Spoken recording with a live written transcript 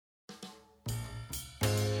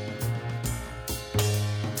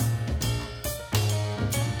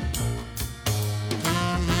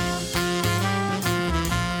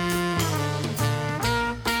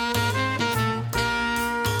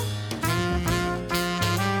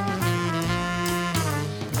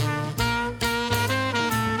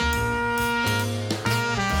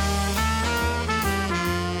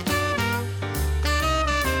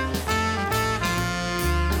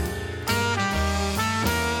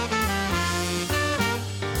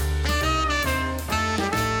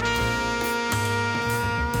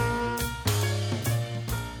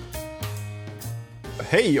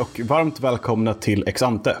Hej och varmt välkomna till Ex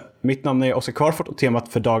Ante. Mitt namn är Oskar Karlfort och temat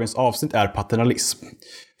för dagens avsnitt är paternalism.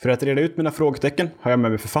 För att reda ut mina frågetecken har jag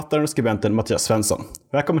med mig författaren och skribenten Mattias Svensson.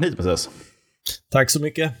 Välkommen hit, Mattias. Tack så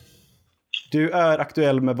mycket. Du är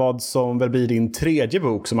aktuell med vad som väl blir din tredje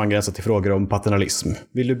bok som angränsar till frågor om paternalism.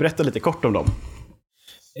 Vill du berätta lite kort om dem?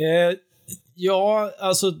 Ja,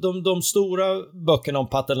 alltså de stora böckerna om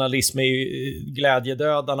paternalism är ju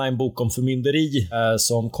Glädjedödarna, en bok om förmynderi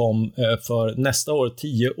som kom för nästa år,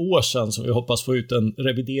 10 år sedan, som vi hoppas få ut en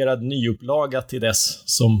reviderad nyupplaga till dess,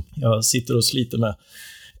 som jag sitter och sliter med.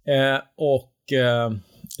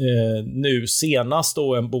 Nu senast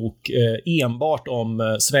då en bok enbart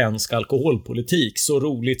om svensk alkoholpolitik. Så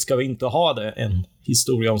roligt ska vi inte ha det, en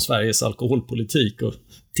historia om Sveriges alkoholpolitik, och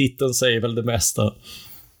titeln säger väl det mesta.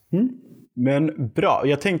 Men bra,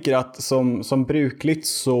 jag tänker att som brukligt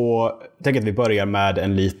så tänker jag att vi börjar med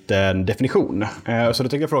en liten definition. Så då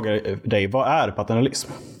tänker jag fråga dig, vad är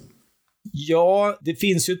paternalism? Ja, det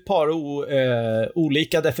finns ju ett par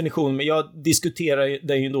olika definitioner, men jag diskuterar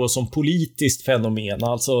det ju då som politiskt fenomen,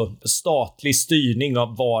 alltså statlig styrning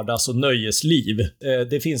av vardags- och nöjesliv.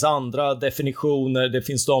 Det finns andra definitioner, det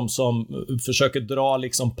finns de som försöker dra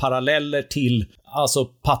liksom paralleller till alltså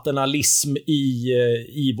paternalism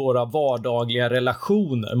i våra vardagliga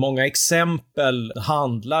relationer. Många exempel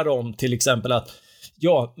handlar om till exempel att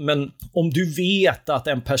ja, men om du vet att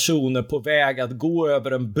en person är på väg att gå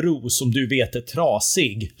över en bro som du vet är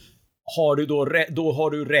trasig, då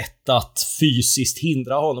har du rätt att fysiskt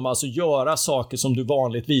hindra honom, alltså göra saker som du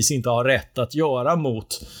vanligtvis inte har rätt att göra mot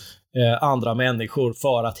andra människor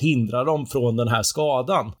för att hindra dem från den här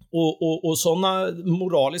skadan. Och sådana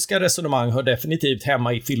moraliska resonemang hör definitivt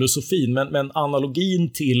hemma i filosofin, men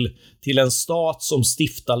analogin till en stat som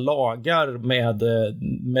stiftar lagar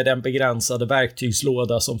med den begränsade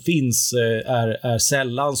verktygslåda som finns är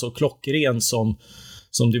sällan så klockren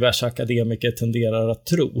som diverse akademiker tenderar att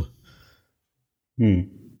tro.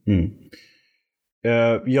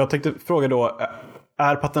 Jag tänkte fråga då,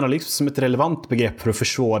 är paternalism som ett relevant begrepp för att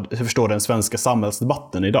förstå den svenska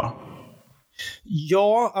samhällsdebatten idag?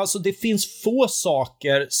 Ja, alltså det finns få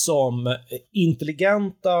saker som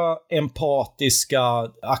intelligenta, empatiska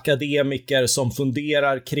akademiker som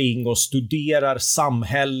funderar kring och studerar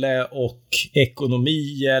samhälle och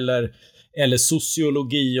ekonomi eller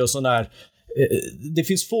sociologi och sådär. Det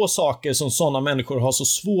finns få saker som sådana människor har så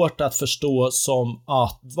svårt att förstå som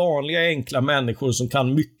att vanliga enkla människor som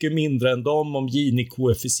kan mycket mindre än dem om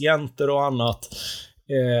Gini-koefficienter och annat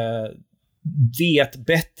vet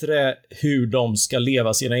bättre hur de ska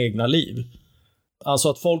leva sina egna liv. Alltså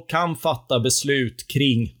att folk kan fatta beslut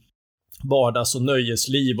kring vardags- och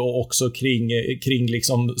nöjesliv och också kring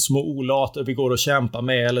liksom små olater vi går och kämpar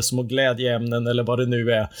med eller små glädjeämnen eller vad det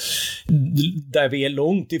nu är, där vi är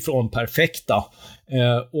långt ifrån perfekta,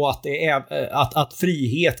 och att det är att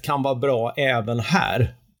frihet kan vara bra även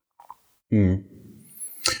här.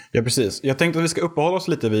 Ja, precis. Jag tänkte att vi ska uppehålla oss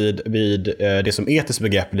lite vid det som etiskt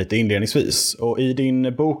begrepp lite inledningsvis. Och i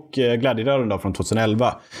din bok Glädjedödarna från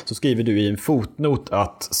 2011 så skriver du i en fotnot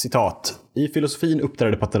att, citat, i filosofin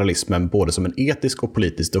uppträder paternalismen både som en etisk och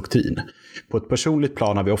politisk doktrin. På ett personligt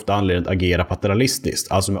plan har vi ofta anledning att agera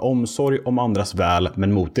paternalistiskt, alltså med omsorg om andras väl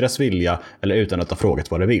men mot deras vilja eller utan att ha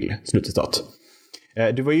frågat vad de vill. Slutcitat.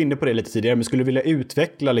 Du var ju inne på det lite tidigare, men skulle vilja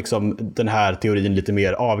utveckla liksom den här teorin lite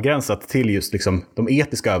mer avgränsat till just liksom de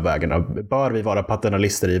etiska övervägandena. Bör vi vara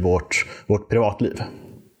paternalister i vårt privatliv?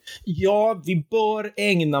 Ja, vi bör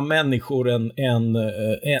ägna människor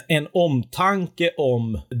en omtanke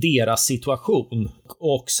om deras situation.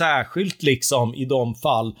 Och särskilt liksom i de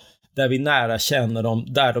fall där vi nära känner dem,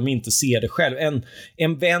 där de inte ser det själv.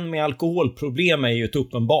 En vän med alkoholproblem är ju ett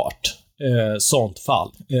uppenbart sånt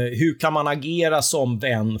fall. Hur kan man agera som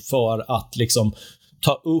vän för att liksom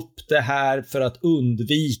ta upp det här, för att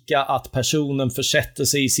undvika att personen försätter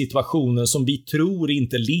sig i situationer som vi tror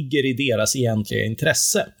inte ligger i deras egentliga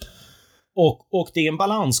intresse? Och det är en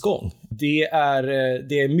balansgång. Det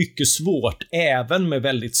är mycket svårt, även med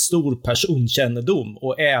väldigt stor personkännedom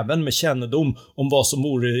och även med kännedom om vad som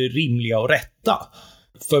vore rimliga och rätta.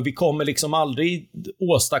 För vi kommer liksom aldrig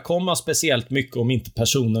åstadkomma speciellt mycket om inte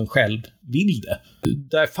personen själv vill det.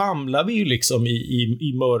 Där famlar vi ju liksom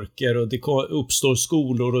i mörker, och det uppstår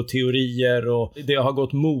skolor och teorier, och det har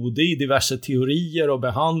gått mode i diverse teorier och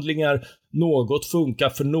behandlingar. Något funkar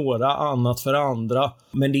för några, annat för andra.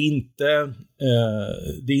 Men det är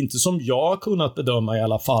inte som jag har kunnat bedöma i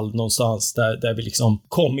alla fall någonstans där vi liksom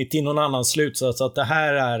kommit till någon annan slutsats att det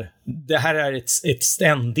här är ett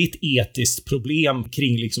ständigt etiskt problem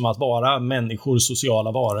kring liksom att vara människor,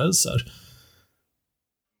 sociala varelser.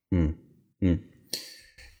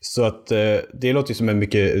 Så att det låter ju som en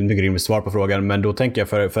mycket rimligt svar på frågan, men då tänker jag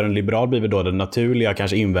för en liberal blir då den naturliga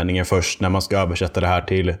kanske invändningen först när man ska översätta det här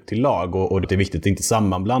till lag, och det är viktigt att inte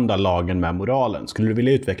sammanblanda lagen med moralen. Skulle du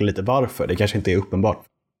vilja utveckla lite varför? Det kanske inte är uppenbart.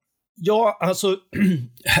 Ja, alltså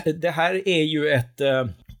det här är ju ett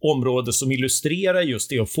område som illustrerar just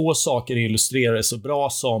det, och få saker illustrerar så bra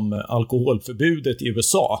som alkoholförbudet i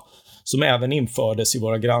USA, som även infördes i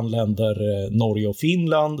våra grannländer Norge och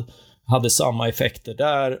Finland, hade samma effekter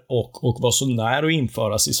där och var så nära att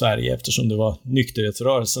införas i Sverige eftersom det var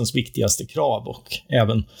nykterhetsrörelsens viktigaste krav och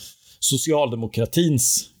även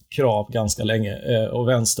socialdemokratins krav ganska länge och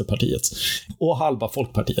Vänsterpartiets och halva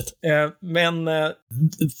Folkpartiet. Men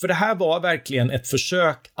för det här var verkligen ett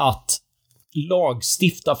försök att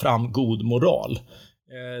lagstifta fram god moral.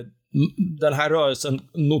 Den här rörelsen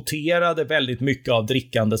noterade väldigt mycket av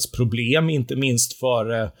drickandets problem, inte minst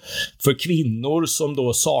för kvinnor som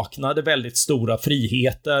då saknade väldigt stora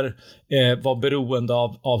friheter, var beroende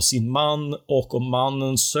av sin man, och om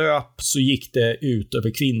mannen söp så gick det ut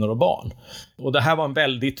över kvinnor och barn. Och det här var en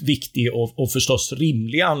väldigt viktig och förstås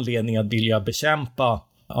rimlig anledning att vilja bekämpa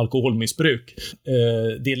alkoholmissbruk.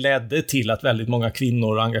 Det ledde till att väldigt många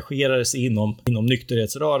kvinnor engagerade sig inom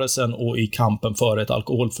nykterhetsrörelsen och i kampen för ett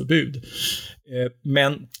alkoholförbud.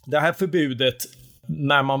 Men det här förbudet,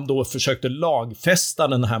 när man då försökte lagfästa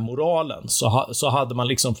den här moralen, så hade man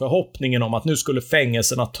liksom förhoppningen om att nu skulle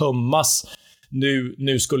fängelserna tömmas.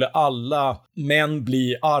 Nu skulle alla män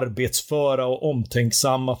bli arbetsföra och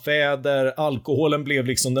omtänksamma fäder. Alkoholen blev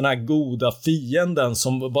liksom den här goda fienden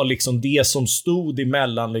som var liksom det som stod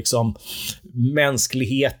emellan liksom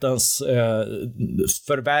mänsklighetens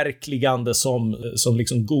förverkligande som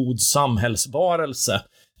liksom god samhällsvarelse.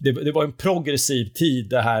 Det var en progressiv tid,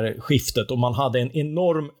 det här skiftet, och man hade en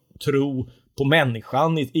enorm tro på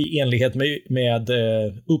människan i enlighet med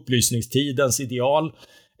upplysningstidens ideal.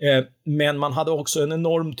 Men man hade också en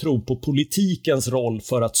enorm tro på politikens roll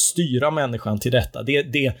för att styra människan till detta.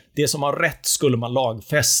 Det som var rätt skulle man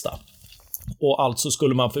lagfästa. Och alltså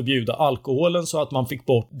skulle man förbjuda alkoholen så att man fick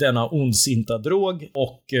bort denna ondsinta drog,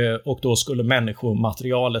 och då skulle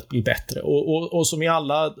människomaterialet bli bättre. Och som i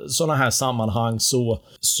alla sådana här sammanhang så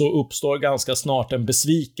uppstår ganska snart en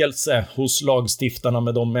besvikelse hos lagstiftarna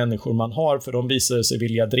med de människor man har, för de visade sig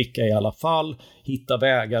vilja dricka i alla fall, hitta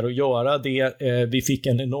vägar att göra det. Vi fick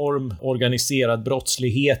en enorm organiserad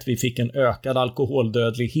brottslighet, vi fick en ökad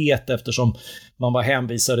alkoholdödlighet eftersom man var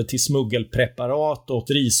hänvisade till smuggelpreparat och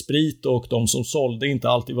frisprit, och de som sålde inte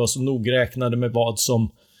alltid var så nogräknade med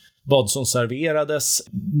vad som serverades.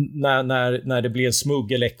 När det blev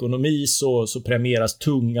smuggelekonomi så premieras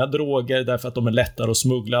tunga droger därför att de är lättare att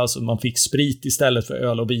smuggla. Alltså man fick sprit istället för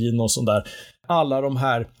öl och vin och sånt där. Alla de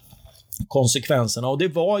här konsekvenserna, och det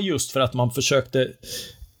var just för att man försökte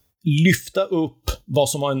lyfta upp vad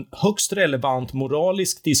som var en högst relevant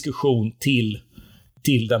moralisk diskussion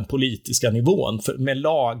till den politiska nivån, med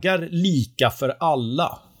lagar lika för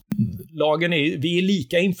alla. Vi är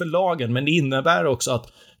lika inför lagen, men det innebär också att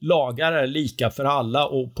lagar är lika för alla,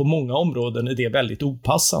 och på många områden är det väldigt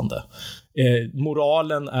opassande.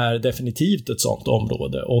 Moralen är definitivt ett sådant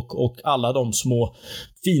område, och alla de små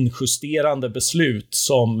finjusterande beslut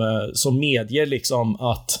som medger liksom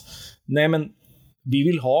att nej, men vi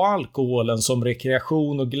vill ha alkoholen som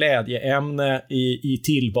rekreation och glädjeämne i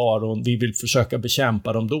tillvaron. Vi vill försöka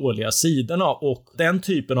bekämpa de dåliga sidorna, och den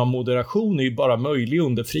typen av moderation är ju bara möjlig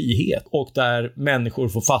under frihet och där människor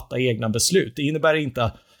får fatta egna beslut. Det innebär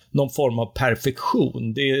inte någon form av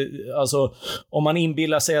perfektion. Alltså, om man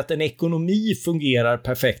inbillar sig att en ekonomi fungerar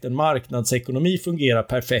perfekt, en marknadsekonomi fungerar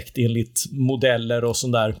perfekt enligt modeller och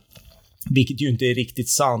sånt där, vilket ju inte är riktigt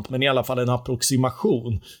sant, men i alla fall en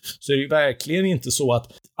approximation, så är det ju verkligen inte så att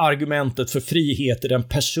argumentet för frihet i den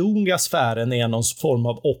personliga sfären är någon form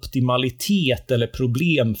av optimalitet eller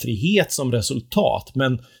problemfrihet som resultat.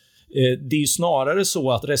 Men det är ju snarare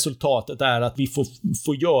så att resultatet är att vi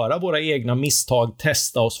får göra våra egna misstag,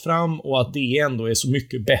 testa oss fram, och att det ändå är så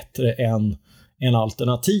mycket bättre än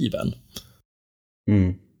alternativen.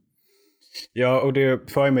 Mm. Ja, och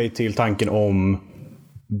det för mig till tanken om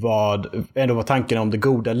vad tanken om det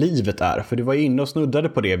goda livet är. För du var inne och snuddade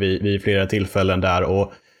på det vid flera tillfällen där,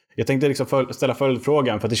 och jag tänkte liksom ställa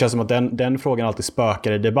följdfrågan, för att det känns som att den frågan alltid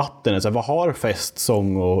spökar i debatten. Alltså, vad har fest,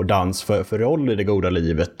 sång och dans för roll i det goda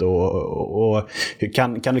livet? Och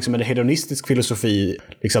kan liksom en hedonistisk filosofi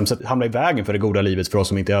liksom hamna i vägen för det goda livet för oss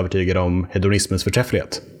som inte är övertygade om hedonismens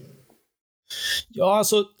förträfflighet? Ja,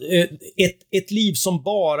 alltså ett liv som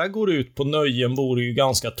bara går ut på nöjen vore ju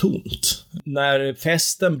ganska tomt. När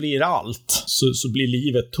festen blir allt så blir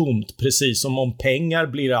livet tomt, precis som om pengar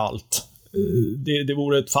blir allt. Det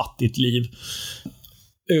vore ett fattigt liv.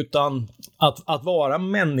 Utan att vara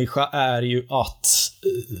människa är ju att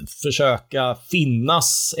försöka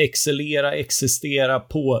finnas, excellera, existera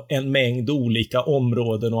på en mängd olika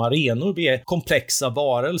områden och arenor. Vi är komplexa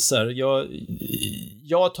varelser.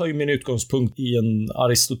 Jag tar ju min utgångspunkt i en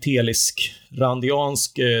aristotelisk,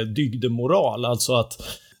 randiansk dygdemoral. Alltså att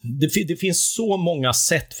det finns så många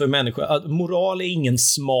sätt för människor. Moral är ingen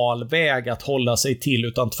smal väg att hålla sig till,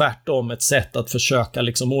 utan tvärtom ett sätt att försöka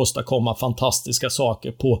liksom åstadkomma fantastiska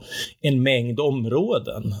saker på en mängd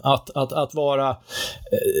områden. Att vara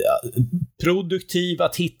produktiv,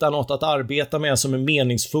 att hitta något att arbeta med som är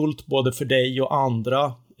meningsfullt både för dig och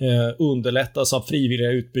andra. Underlättas av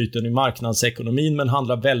frivilliga utbyten i marknadsekonomin, men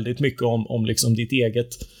handlar väldigt mycket om liksom ditt eget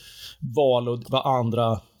val och vad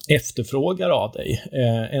andra efterfrågar av dig.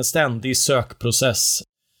 En ständig sökprocess.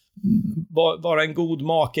 Vara en god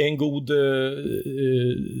make, en god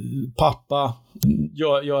pappa,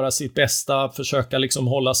 göra sitt bästa, försöka liksom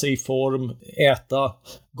hålla sig i form, äta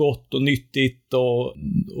gott och nyttigt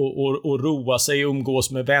och roa sig,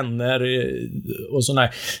 umgås med vänner och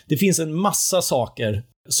sådär. Det finns en massa saker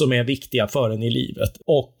som är viktiga för en i livet,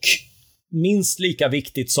 och minst lika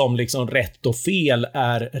viktigt som liksom rätt och fel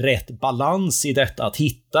är rätt balans i detta, att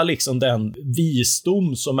hitta liksom den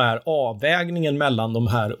visdom som är avvägningen mellan de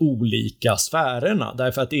här olika sfärerna.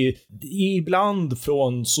 Därför att det är ibland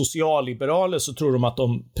från socialliberaler så tror de att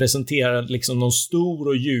de presenterar liksom någon stor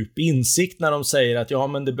och djup insikt när de säger att ja,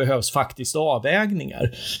 men det behövs faktiskt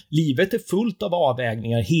avvägningar. Livet är fullt av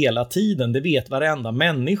avvägningar hela tiden, det vet varenda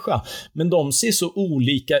människa, men de ser så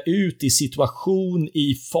olika ut i situation,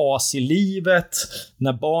 i fas i livet.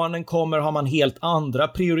 När barnen kommer har man helt andra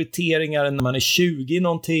prioriteringar än när man är 20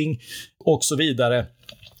 någonting och så vidare.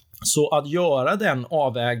 Så att göra den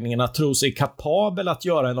avvägningen, att tro sig kapabel att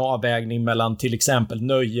göra en avvägning mellan till exempel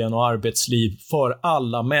nöjen och arbetsliv för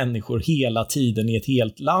alla människor hela tiden i ett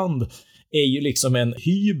helt land, är ju liksom en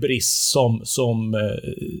hybris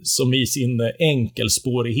som i sin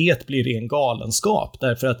enkelspårighet blir ren galenskap.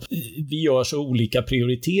 Därför att vi gör så olika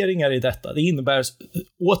prioriteringar i detta. Det innebär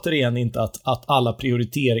återigen inte att alla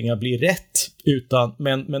prioriteringar blir rätt,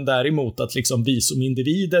 men däremot att liksom vi som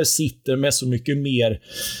individer sitter med så mycket mer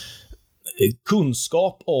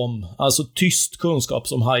kunskap om, alltså tyst kunskap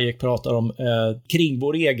som Hayek pratar om, kring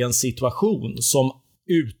vår egen situation som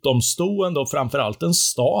utomstående och framförallt en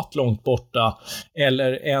stat långt borta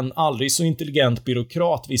eller en aldrig så intelligent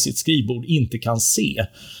byråkrat vid sitt skrivbord inte kan se.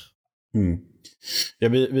 Mm. Ja,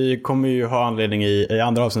 vi kommer ju ha anledning i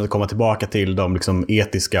andra avsnitt att komma tillbaka till de liksom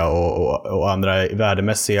etiska och andra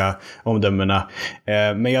värdemässiga omdömena.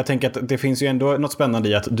 Men jag tänker att det finns ju ändå något spännande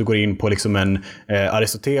i att du går in på liksom en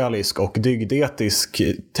aristotelisk och dygdetisk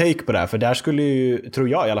take på det här. För där skulle ju, tror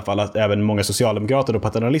jag i alla fall, att även många socialdemokrater och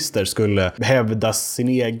paternalister skulle hävda sin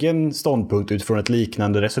egen ståndpunkt utifrån ett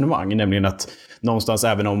liknande resonemang. Nämligen att någonstans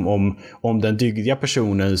även om den dygdiga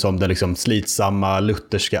personen som den liksom slitsamma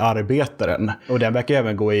lutherska arbetaren. Och den verkar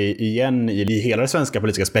även gå igen i hela det svenska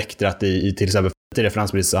politiska spektrat i till exempel till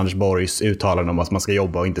referensminister Anders Borgs uttalanden om att man ska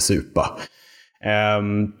jobba och inte supa.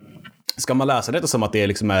 Ska man läsa detta som att det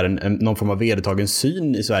liksom är någon form av vedertagen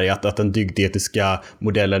syn i Sverige att den dygdetiska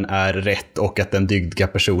modellen är rätt och att den dygdiga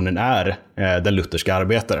personen är den lutherska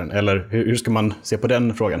arbetaren? Eller hur ska man se på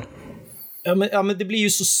den frågan? Ja, men det blir ju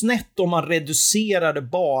så snett om man reducerar det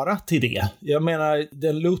bara till det. Jag menar,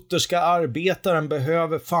 den lutherska arbetaren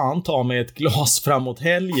behöver fan ta med ett glas framåt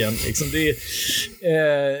helgen. Liksom det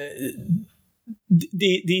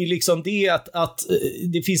är liksom det att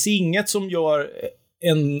det finns inget som gör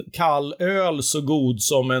en kall öl så god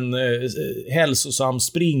som en hälsosam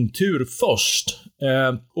springtur först.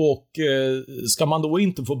 Och ska man då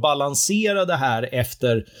inte få balansera det här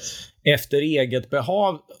efter eget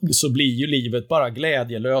behag, så blir ju livet bara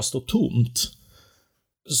glädjelöst och tomt.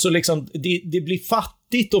 Så liksom det blir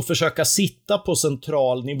fattigt att försöka sitta på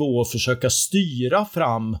central nivå och försöka styra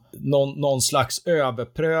fram någon slags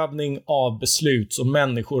överprövning av beslut som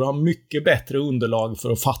människor har mycket bättre underlag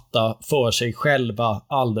för att fatta för sig själva,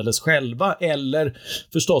 alldeles själva, eller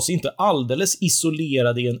förstås inte alldeles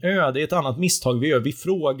isolerade i en ö. Det är ett annat misstag vi gör. Vi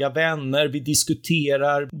frågar vänner, vi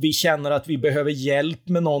diskuterar, vi känner att vi behöver hjälp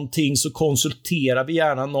med någonting, så konsulterar vi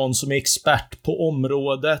gärna någon som är expert på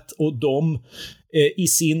området, och de i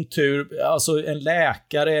sin tur, alltså en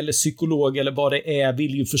läkare eller psykolog eller vad det är,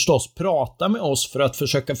 vill ju förstås prata med oss för att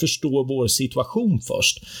försöka förstå vår situation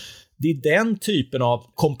först. Det är den typen av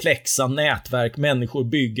komplexa nätverk människor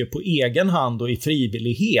bygger på egen hand och i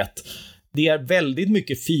frivillighet. Det är väldigt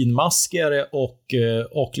mycket finmaskigare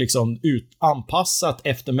och liksom anpassat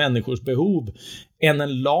efter människors behov än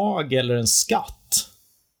en lag eller en skatt.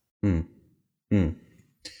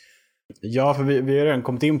 Ja, för vi har redan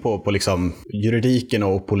kommit in på liksom juridiken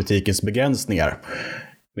och politikens begränsningar.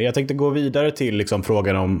 Men jag tänkte gå vidare till liksom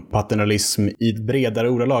frågan om paternalism i ett bredare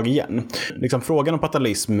ordalag igen. Liksom frågan om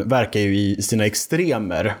paternalism verkar ju i sina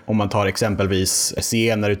extremer. Om man tar exempelvis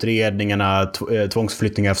zigenarutredningarna,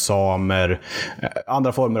 tvångsflyttningar av samer,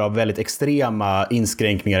 andra former av väldigt extrema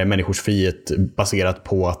inskränkningar i människors frihet baserat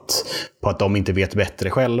på att de inte vet bättre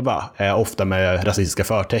själva. Ofta med rasistiska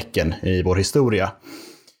förtecken i vår historia.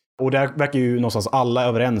 Och där verkar ju någonstans alla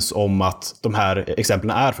överens om att de här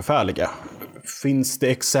exemplen är förfärliga. Finns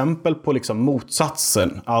det exempel på liksom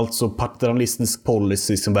motsatsen, alltså paternalistisk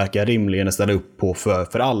policy som verkar rimligen ställa upp på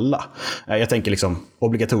för alla? Jag tänker liksom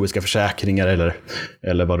obligatoriska försäkringar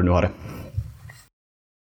eller vad du nu har det.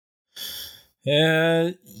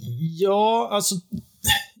 Ja, alltså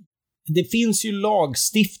det finns ju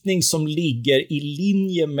lagstiftning som ligger i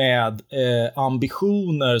linje med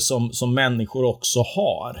ambitioner som människor också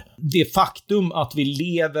har. Det faktum att vi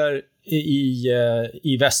lever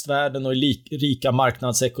i västvärlden och i rika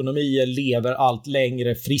marknadsekonomier lever allt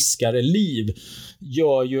längre, friskare liv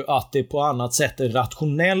gör ju att det på annat sätt är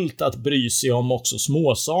rationellt att bry sig om också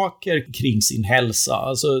småsaker kring sin hälsa.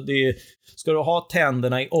 Alltså ska du ha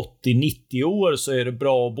tänderna i 80-90 år så är det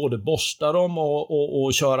bra att både borsta dem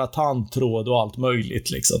och köra tandtråd och allt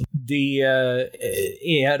möjligt. Liksom. Det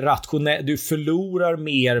är rationellt. Du förlorar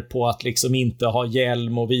mer på att liksom inte ha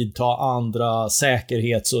hjälm och vidta andra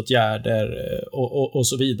säkerhetsåtgärder och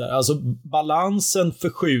så vidare. Alltså balansen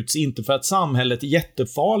förskjuts inte för att samhället är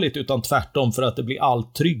jättefarligt utan tvärtom för att det blir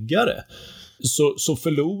allt tryggare. Så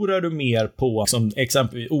förlorar du mer på liksom,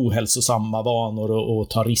 exempelvis ohälsosamma vanor och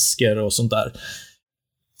ta risker och sånt där.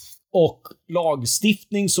 Och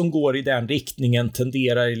lagstiftning som går i den riktningen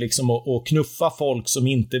tenderar liksom att knuffa folk som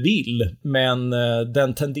inte vill. Men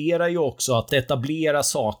den tenderar ju också att etablera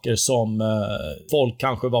saker som folk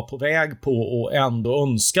kanske var på väg på och ändå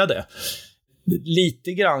önskade.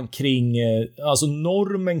 Lite grann kring, alltså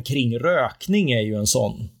normen kring rökning är ju en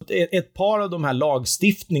sån. Ett par av de här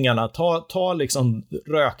lagstiftningarna, ta liksom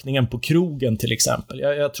rökningen på krogen till exempel.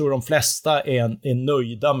 Jag tror de flesta är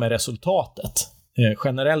nöjda med resultatet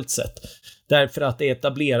generellt sett. Därför att det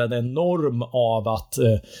etablerade en norm av att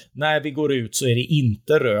när vi går ut så är det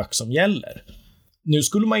inte rök som gäller. Nu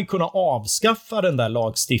skulle man ju kunna avskaffa den där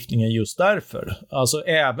lagstiftningen just därför. Alltså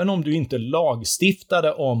även om du inte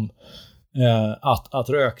lagstiftade om att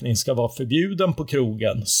rökning ska vara förbjuden på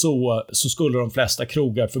krogen så skulle de flesta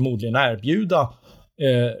krogar förmodligen erbjuda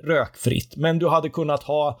rökfritt. Men du hade kunnat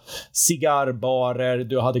ha cigarrbarer,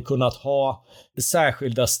 du hade kunnat ha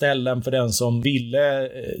särskilda ställen för den som ville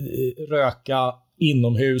röka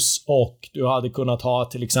inomhus och du hade kunnat ha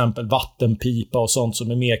till exempel vattenpipa och sånt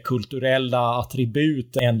som är mer kulturella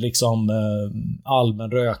attribut än liksom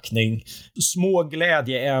allmän rökning. Små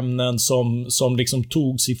glädjeämnen som liksom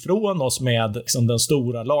togs ifrån oss med liksom den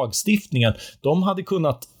stora lagstiftningen, de hade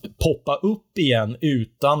kunnat poppa upp igen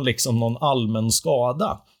utan liksom någon allmän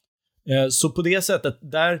skada. Så på det sättet,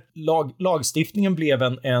 där lagstiftningen blev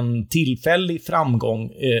en tillfällig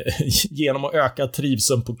framgång genom att öka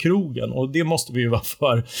trivseln på krogen, och det måste vi ju vara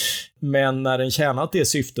för. Men när den tjänat det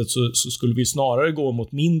syftet så skulle vi snarare gå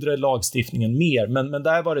mot mindre lagstiftning än mer. Men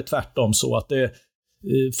där var det tvärtom så att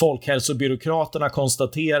folkhälsobyråkraterna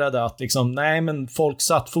konstaterade att liksom, nej men folk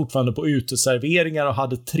satt fortfarande på uteserveringar och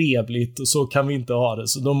hade trevligt och så kan vi inte ha det,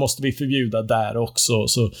 så då måste vi förbjuda där också.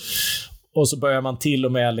 Och så börjar man till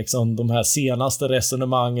och med liksom de här senaste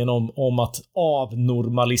resonemangen om att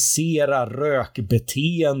avnormalisera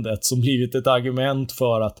rökbeteendet som blivit ett argument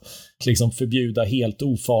för att liksom förbjuda helt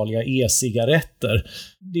ofarliga e-cigaretter.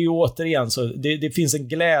 Det är ju återigen så, det finns en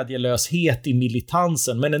glädjelöshet i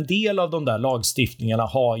militansen, men en del av de där lagstiftningarna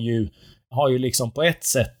har ju liksom på ett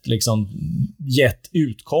sätt liksom gett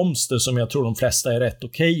utkomster som jag tror de flesta är rätt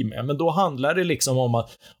okej med. Men då handlar det liksom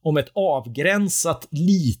om ett avgränsat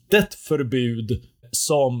litet förbud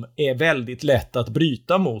som är väldigt lätt att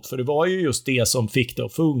bryta mot. För det var ju just det som fick det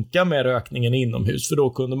att funka med rökningen inomhus. För då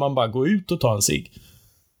kunde man bara gå ut och ta en cigg.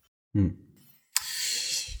 Mm.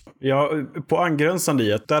 Ja, på angränsande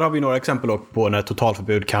i att där har vi några exempel på när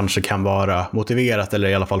totalförbud kanske kan vara motiverat eller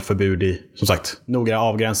i alla fall förbud i, som sagt, noga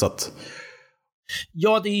avgränsat.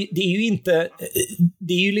 Ja, det är ju inte,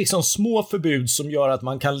 det är ju liksom små förbud som gör att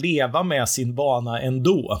man kan leva med sin vana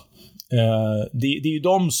ändå. Det är ju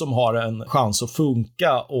de som har en chans att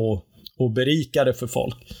funka och berika det för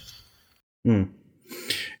folk. Mm.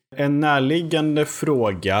 En närliggande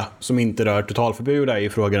fråga som inte rör totalförbud är ju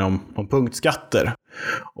frågan om punktskatter.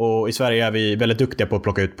 Och i Sverige är vi väldigt duktiga på att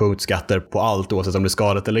plocka ut punktskatter på allt oavsett om det är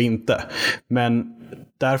skadligt eller inte. Men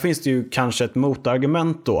där finns det ju kanske ett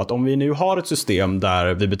motargument då, att om vi nu har ett system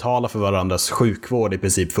där vi betalar för varandras sjukvård i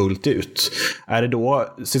princip fullt ut, är det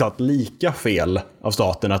då citat lika fel av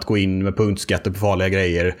staten att gå in med punktskatter på farliga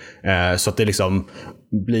grejer så att det liksom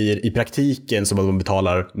blir i praktiken som att man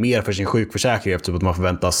betalar mer för sin sjukförsäkring eftersom att man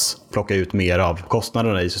förväntas plocka ut mer av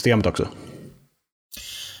kostnaderna i systemet också?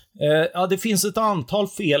 Ja, det finns ett antal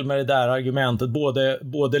fel med det där argumentet,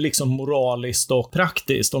 både liksom moraliskt och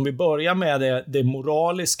praktiskt. Om vi börjar med det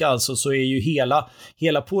moraliska, alltså, så är ju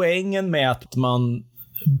hela poängen med att man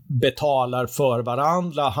betalar för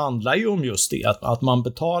varandra handlar ju om just det, att man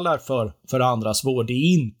betalar för andras vård. Det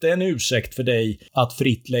är inte en ursäkt för dig att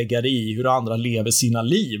fritt lägga dig i hur andra lever sina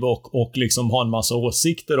liv och liksom ha en massa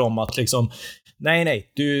åsikter om att liksom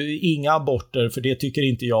nej, inga aborter för det tycker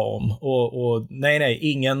inte jag om. Och nej,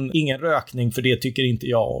 ingen rökning för det tycker inte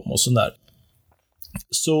jag om och sådär.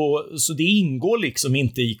 Så det ingår liksom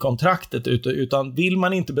inte i kontraktet utan vill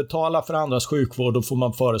man inte betala för andras sjukvård då får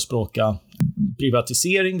man förespråka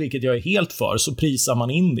privatisering, vilket jag är helt för, så prisar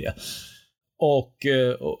man in det. Och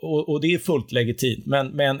det är fullt legitimt.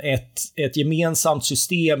 Men ett gemensamt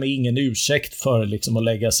system är ingen ursäkt för liksom att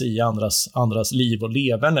lägga sig i andras liv och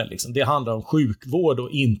leverne. Liksom. Det handlar om sjukvård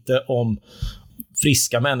och inte om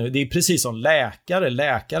friska människor. Det är precis som läkare.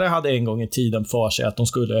 Läkare hade en gång i tiden för sig att de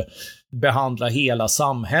skulle behandla hela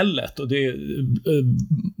samhället. Och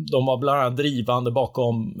de var bland annat drivande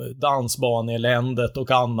bakom dansbaneeländet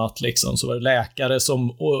och annat. Liksom. Så var det läkare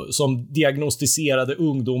som diagnostiserade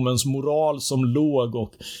ungdomens moral som låg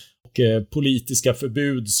och politiska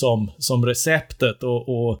förbud som receptet.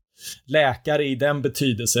 Och läkare i den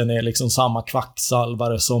betydelsen är liksom samma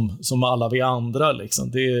kvacksalvare som alla vi andra.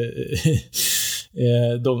 Liksom. De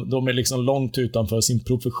är liksom långt utanför sin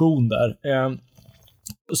profession där.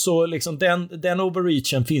 Så liksom den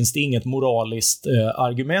overreachen finns det inget moraliskt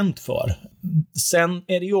argument för. Sen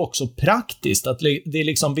är det ju också praktiskt att det är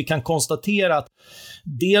liksom, vi kan konstatera att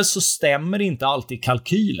dels så stämmer inte alltid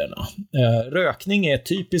kalkylerna. Rökning är ett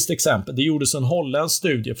typiskt exempel. Det gjordes en holländsk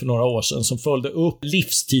studie för några år sedan som följde upp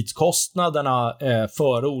livstidskostnaderna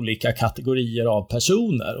för olika kategorier av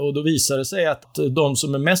personer. Och då visade det sig att de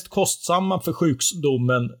som är mest kostsamma för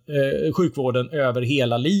sjukvården över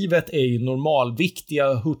hela livet är ju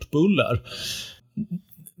normalviktiga hurtbullar.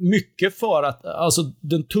 Mycket för att alltså,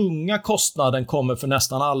 den tunga kostnaden kommer för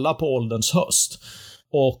nästan alla på ålderns höst.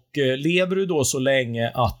 Och lever du då så länge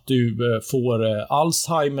att du får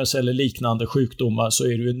Alzheimers eller liknande sjukdomar så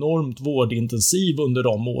är du enormt vårdintensiv under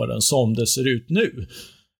de åren som det ser ut nu.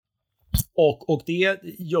 Och det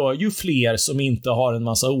gör ju fler som inte har en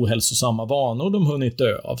massa ohälsosamma vanor de hunnit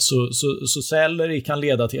dö av. Så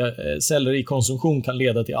sellerikonsumtion kan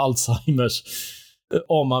leda till Alzheimers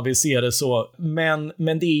om man vill se det så.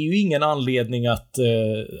 Men det är ju ingen anledning att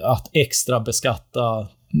extra beskatta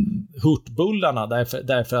hurtbullarna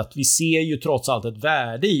därför att vi ser ju trots allt ett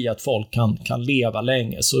värde i att folk kan leva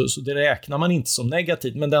länge. Så det räknar man inte som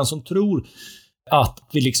negativt. Men den som tror att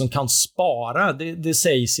vi liksom kan spara, det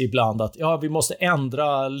sägs ibland att vi måste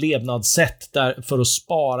ändra levnadssätt för att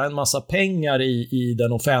spara en massa pengar i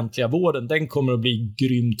den offentliga vården. Den kommer att bli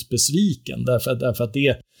grymt besviken därför att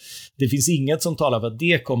det finns inget som talar för att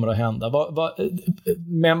det kommer att hända.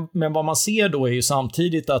 Men vad man ser då är ju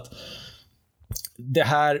samtidigt att det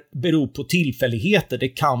här beror på tillfälligheter. Det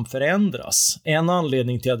kan förändras. En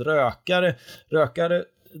anledning till att rökare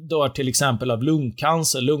dör till exempel av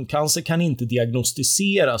lungcancer. Lungcancer kan inte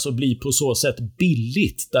diagnostiseras och bli på så sätt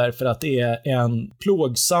billigt därför att det är en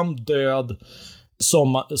plågsam död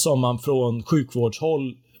som man från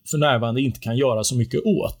sjukvårdshåll för närvarande inte kan göra så mycket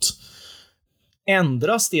åt.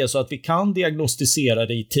 Ändras det så att vi kan diagnostisera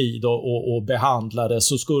det i tid och behandla det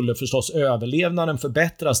så skulle förstås överlevnaden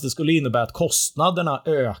förbättras. Det skulle innebära att kostnaderna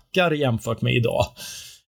ökar jämfört med idag.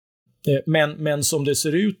 Men som det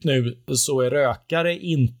ser ut nu så är rökare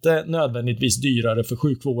inte nödvändigtvis dyrare för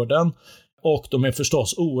sjukvården och de är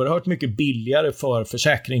förstås oerhört mycket billigare för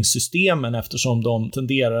försäkringssystemen eftersom de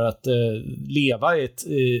tenderar att leva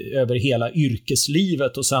över hela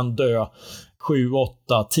yrkeslivet och sen dö 7,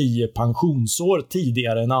 8, 10 pensionsår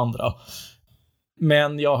tidigare än andra.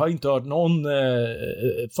 Men jag har inte hört någon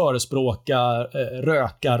förespråka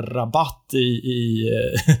rökarrabatt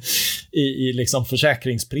i liksom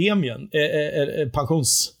försäkringspremien,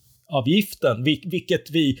 pensionsavgiften,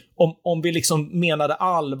 vilket vi, om vi liksom menade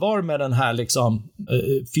allvar med den här liksom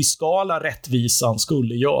fiskala rättvisan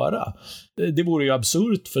skulle göra. Det vore ju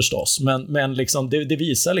absurt förstås, men liksom det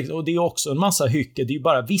visar liksom, och det är också en massa hycke, det är ju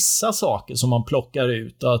bara vissa saker som man plockar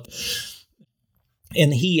ut att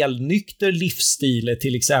en helnykter livsstil är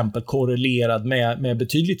till exempel korrelerad med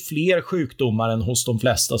betydligt fler sjukdomar än hos de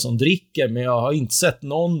flesta som dricker, men jag har inte sett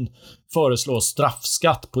någon föreslå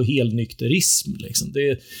straffskatt på helnykterism. Liksom.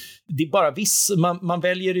 Det är bara man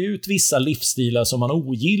väljer ut vissa livsstilar som man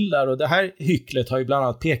ogillar, och det här hycklet har ju bland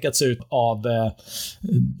annat pekats ut av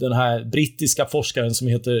den här brittiska forskaren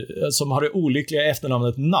som har det olyckliga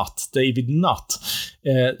efternamnet Nutt, David Nutt,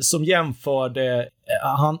 som jämförde,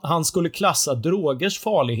 han skulle klassa drogers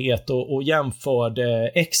farlighet och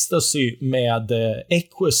jämförde ecstasy med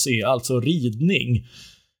equasy, alltså ridning.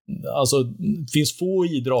 Alltså, det finns få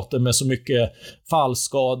idrotter med så mycket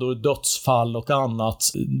fallskador, dödsfall och annat,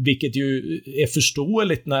 vilket ju är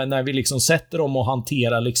förståeligt när vi liksom sätter dem och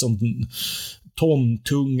hanterar liksom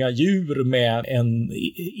tontunga djur med en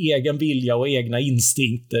egen vilja och egna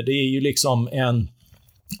instinkter. Det är ju liksom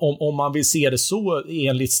om man vill se det så,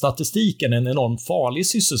 enligt statistiken, en enormt farlig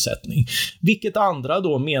sysselsättning. Vilket andra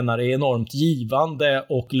då menar är enormt givande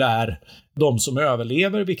och lär de som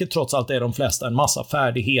överlever, vilket trots allt är de flesta, en massa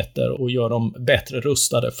färdigheter och gör dem bättre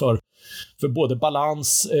rustade för både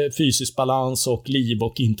balans, fysisk balans och liv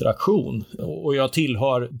och interaktion. Och jag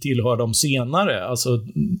tillhör de senare. Alltså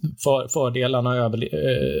fördelarna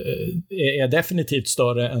är definitivt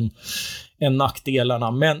större än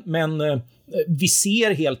nackdelarna. Men vi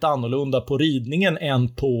ser helt annorlunda på ridningen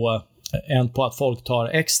än på att folk tar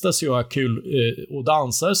ecstasy och har kul och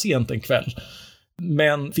dansar sent en kväll.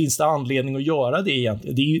 Men finns det anledning att göra det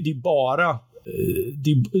egentligen? Det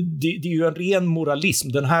är ju en ren moralism.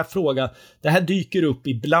 Den här frågan, det här dyker upp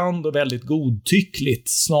ibland och väldigt godtyckligt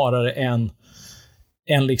snarare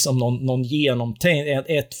än liksom någon genomtänkt.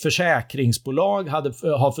 Ett försäkringsbolag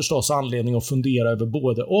har förstås anledning att fundera över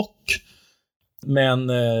både och.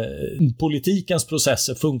 Men politikens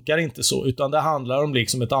processer funkar inte så, utan det handlar om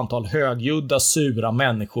liksom ett antal högljudda, sura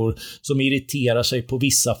människor som irriterar sig på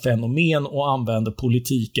vissa fenomen och använder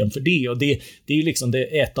politiken för det. Och det är ju liksom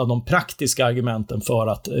ett av de praktiska argumenten för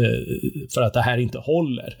att det här inte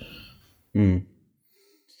håller. Mm.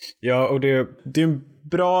 Ja, och det är en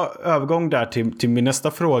bra övergång där till min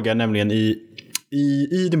nästa fråga, nämligen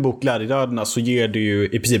i din bok Glädjedödarna så ger du ju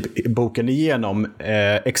i princip boken igenom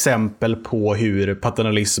exempel på hur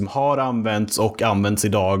paternalism har använts och används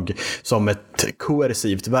idag som ett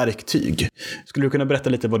koercivt verktyg. Skulle du kunna berätta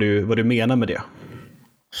lite vad du menar med det?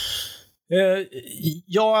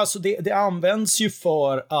 Ja, alltså det används ju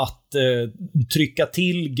för att trycka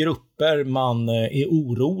till grupper man är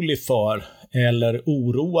orolig för eller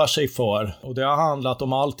oroar sig för. Och det har handlat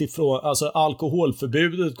om allt ifrån, alltså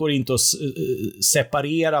alkoholförbudet går inte att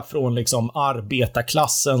separera från liksom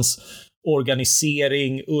arbetarklassens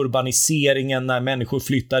organisering, urbaniseringen när människor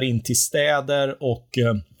flyttar in till städer och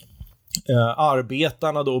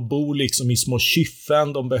arbetarna då bor liksom i små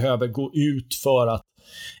kyffen, de behöver gå ut för att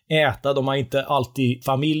äta, de har inte alltid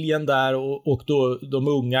familjen där och då de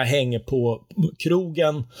unga hänger på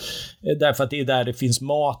krogen därför att det är där det finns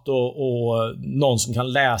mat och någon som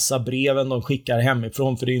kan läsa breven de skickar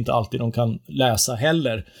hemifrån, för det är inte alltid de kan läsa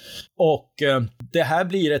heller. Och det här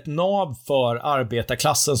blir ett nav för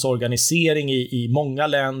arbetarklassens organisering i många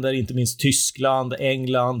länder, inte minst Tyskland,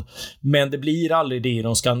 England, men det blir aldrig det i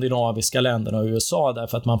de skandinaviska länderna och USA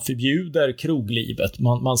därför att man förbjuder kroglivet.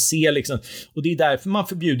 Man ser liksom, och det är därför man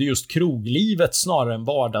förbjuder just kroglivet snarare än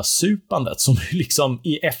vardagssupandet som liksom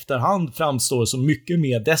i efterhand framstår som mycket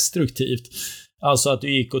mer destruktivt. Alltså att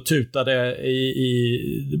du gick och tutade i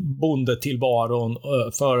bondetillvaron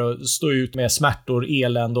för att stå ut med smärtor,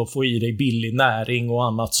 elände och få i dig billig näring och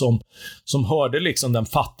annat som hörde liksom den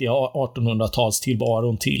fattiga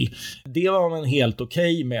 1800-talstillvaron till. Det var man helt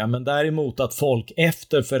okej med, men däremot att folk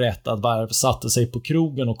efter förrättad varv satte sig på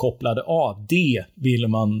krogen och kopplade av, det ville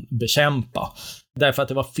man bekämpa. Därför att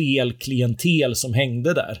det var fel klientel som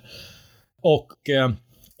hängde där. Och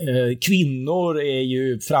kvinnor är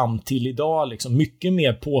ju fram till idag liksom mycket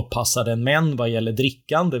mer påpassade än män vad gäller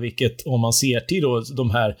drickande, vilket om man ser till då de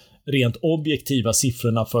här rent objektiva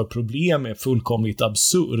siffrorna för problem är fullkomligt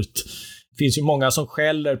absurt. Det finns ju många som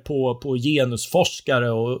skäller på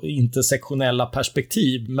genusforskare och intersektionella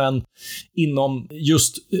perspektiv, men inom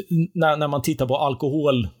just när man tittar på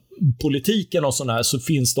alkoholpolitiken och sådär så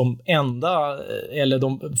finns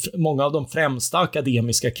många av de främsta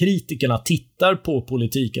akademiska kritikerna tittar på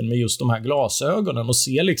politiken med just de här glasögonen och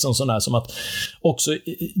ser liksom sådär som att också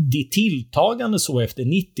det tilltagande så efter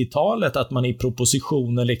 90-talet att man i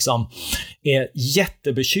propositionen liksom är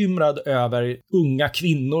jättebekymrad över unga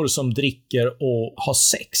kvinnor som dricker och har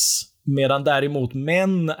sex. Medan däremot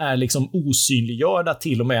män är liksom osynliggjorda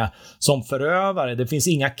till och med som förövare. Det finns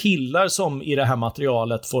inga killar som i det här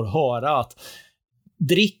materialet får höra att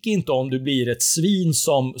drick inte om du blir ett svin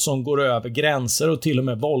som går över gränser och till och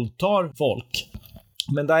med våldtar folk.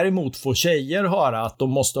 Men däremot får tjejer höra att de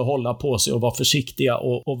måste hålla på sig och vara försiktiga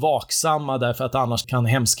och vaksamma, därför att annars kan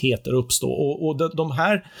hemskheter uppstå. Och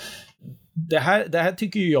det här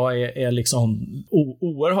tycker jag är liksom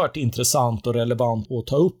oerhört intressant och relevant att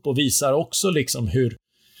ta upp, och visar också liksom hur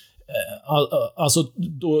alltså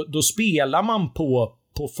då spelar man på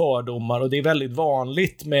fördomar, och det är väldigt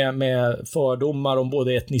vanligt med fördomar om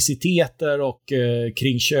både etniciteter och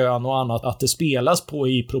kring kön och annat, att det spelas på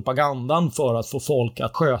i propagandan för att få folk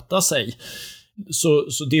att sköta sig.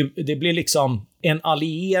 Så det blir liksom en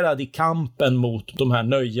allierad i kampen mot de här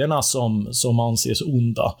nöjena som anses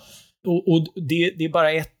onda. Och det är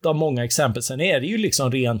bara ett av många exempel. Sen är det ju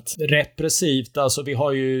liksom rent repressivt. Alltså vi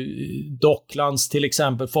har ju Docklands till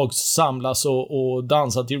exempel. Folk samlas och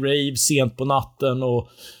dansar till rave sent på natten, och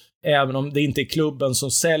även om det inte är klubben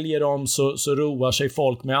som säljer dem så roar sig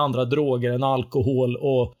folk med andra droger än alkohol.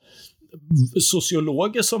 Och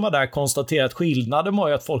sociologer som var där konstaterade att skillnaden var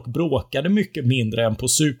ju att folk bråkade mycket mindre än på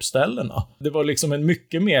supställena. Det var liksom en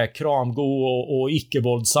mycket mer kramgo och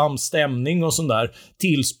icke-våldsam stämning och sånt där.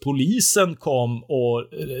 Tills polisen kom, och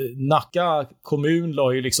Nacka kommun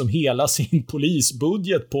la ju liksom hela sin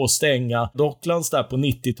polisbudget på att stänga Docklands där på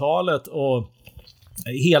 90-talet, och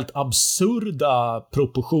helt absurda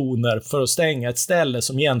proportioner för att stänga ett ställe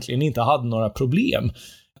som egentligen inte hade några problem.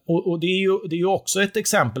 Och det är ju också ett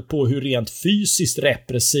exempel på hur rent fysiskt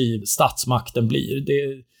repressiv statsmakten blir.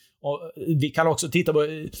 Vi kan också titta på,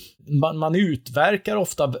 man utverkar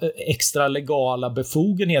ofta extra legala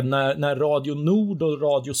befogenheter när Radio Nord och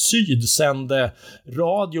Radio Syd sände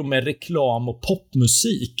radio med reklam och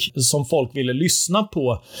popmusik som folk ville lyssna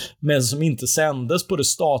på, men som inte sändes på det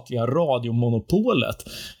statliga radiomonopolet.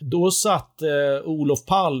 Då satt Olof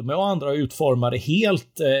Palme och andra utformade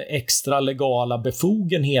helt extra legala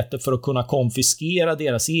befogenheter för att kunna konfiskera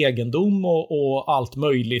deras egendom och allt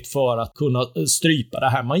möjligt för att kunna strypa det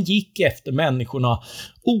här. Man gick efter människorna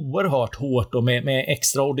oerhört hårt och med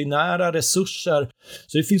extraordinära resurser.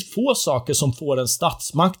 Så det finns få saker som får en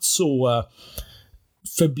statsmakt så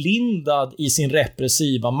förblindad i sin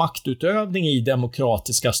repressiva maktutövning i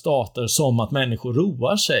demokratiska stater som att människor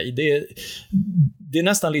roar sig. Det är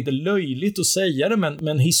nästan lite löjligt att säga det,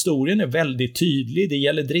 men historien är väldigt tydlig. Det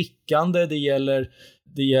gäller drickande,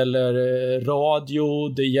 det gäller radio,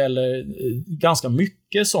 det gäller ganska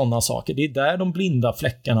mycket sådana saker. Det är där de blinda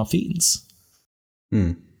fläckarna finns.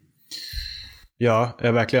 Mm. Ja,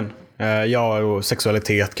 verkligen. Ja, och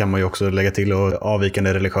sexualitet kan man ju också lägga till, och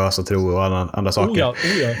avvikande religiösa tro och andra saker. Oh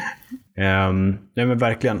ja. Nej, men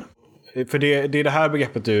verkligen. För det är det här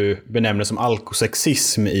begreppet du benämner som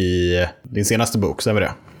alkosexism i din senaste bok, stämmer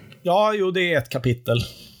det? Ja, jo, det är ett kapitel.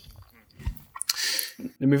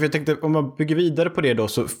 Men jag tänkte, om man bygger vidare på det då,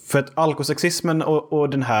 så för att alkosexismen och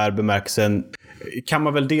den här bemärkelsen kan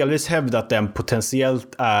man väl delvis hävda att den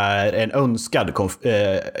potentiellt är en önskad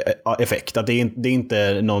effekt, att det är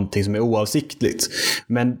inte någonting som är oavsiktligt.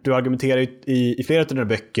 Men du argumenterar ju i flera av dina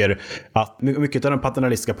böcker att mycket av den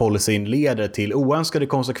paternalistiska policyn leder till oönskade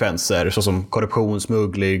konsekvenser, såsom korruption,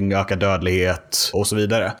 smuggling, ökad dödlighet och så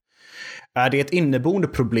vidare. Är det ett inneboende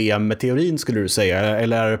problem med teorin, skulle du säga,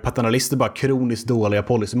 eller är paternalister bara kroniskt dåliga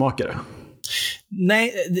policymakare?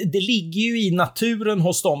 Nej, det ligger ju i naturen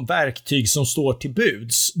hos de verktyg som står till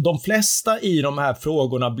buds. De flesta i de här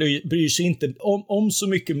frågorna bryr sig inte om så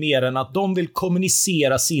mycket mer än att de vill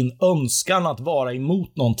kommunicera sin önskan att vara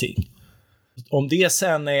emot någonting. Om det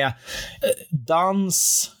sen är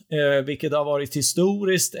dans, vilket har varit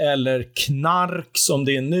historiskt, eller knark som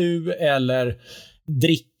det är nu, eller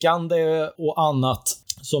drickande och annat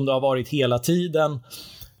som det har varit hela tiden,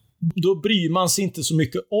 då bryr man sig inte så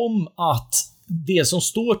mycket om att det som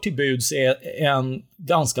står till buds är en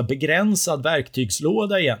ganska begränsad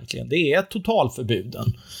verktygslåda egentligen. Det är totalförbuden.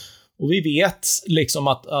 Och vi vet liksom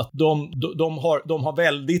att de har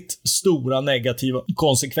väldigt stora negativa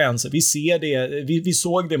konsekvenser. Vi ser det, vi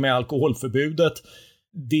såg det med alkoholförbudet.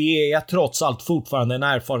 Det är trots allt fortfarande en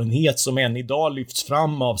erfarenhet som än idag lyfts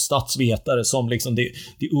fram av statsvetare som liksom det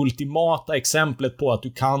ultimata exemplet på att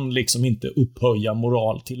du kan liksom inte upphöja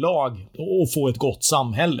moral till lag och få ett gott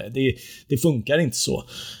samhälle. Det funkar inte så.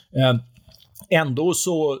 Ändå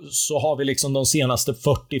så har vi liksom de senaste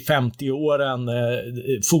 40-50 åren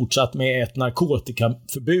fortsatt med ett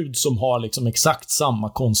narkotikaförbud som har liksom exakt samma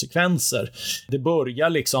konsekvenser. Det börjar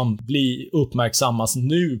liksom bli uppmärksammas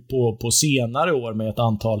nu på senare år med ett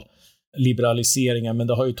antal liberaliseringar, men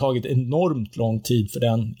det har ju tagit enormt lång tid för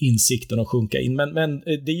den insikten att sjunka in. Men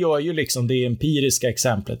det gör ju liksom det empiriska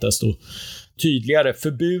exemplet desto tydligare.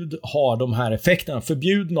 Förbud har de här effekterna.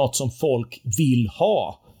 Förbjud något som folk vill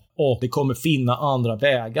ha och det kommer finna andra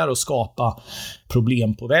vägar och skapa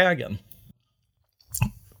problem på vägen.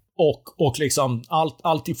 Och liksom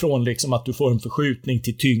allt ifrån liksom att du får en förskjutning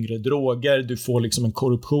till tyngre droger, du får liksom en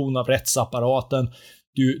korruption av rättsapparaten,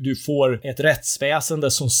 du får ett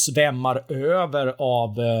rättsväsende som svämmar över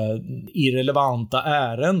av irrelevanta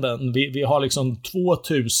ärenden. Vi har liksom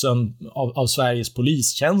 2000 av Sveriges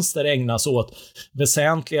polistjänster ägnas åt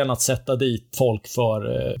väsentligen att sätta dit folk för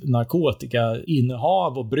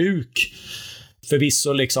narkotikainnehav och bruk.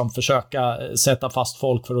 Förvisso liksom försöka sätta fast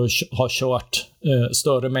folk för att ha kört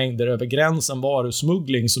större mängder över gränsen,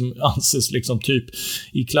 varusmuggling som anses liksom typ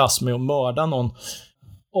i klass med att mörda någon.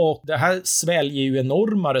 Och det här sväljer ju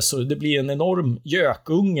enorma resurser. Det blir en enorm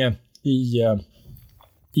gökunge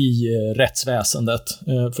i rättsväsendet.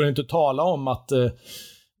 För att inte tala om att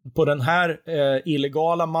på den här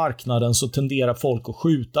illegala marknaden så tenderar folk att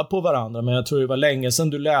skjuta på varandra. Men jag tror det var länge sedan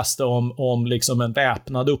du läste om liksom en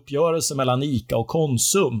väpnad uppgörelse mellan ICA och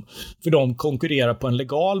Konsum. För de konkurrerar på en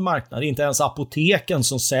legal marknad. Inte ens apoteken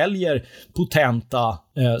som säljer potenta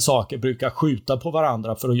saker brukar skjuta på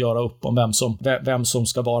varandra för att göra upp om vem som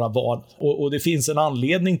ska vara vad. Och det finns en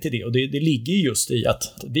anledning till det. Och det ligger just i att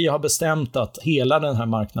vi har bestämt att hela den här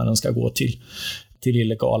marknaden ska gå till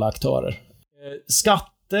illegala aktörer. Skatter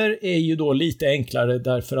är ju då lite enklare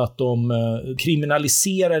därför att de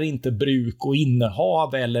kriminaliserar inte bruk och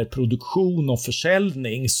innehav eller produktion och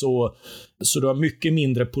försäljning, så du har mycket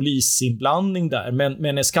mindre polisinblandning där.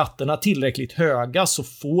 Men är skatterna tillräckligt höga så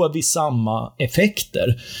får vi samma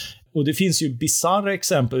effekter. Och det finns ju bizarra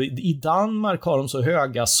exempel. I Danmark har de så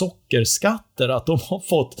höga sockerskatter att de har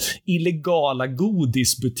fått illegala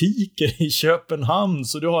godisbutiker i Köpenhamn.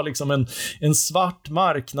 Så du har liksom en svart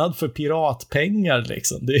marknad för piratpengar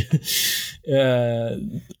liksom.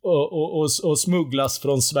 Och smugglas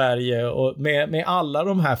från Sverige. Och med alla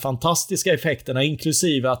de här fantastiska effekterna,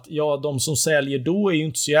 inklusive att de som säljer då är ju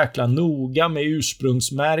inte så jäkla noga med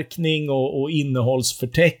ursprungsmärkning och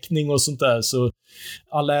innehållsförteckning och sånt där. Så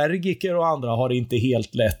allergiker och andra har det inte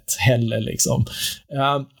helt lätt heller liksom.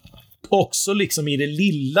 Också liksom i det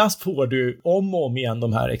lilla får du om och om igen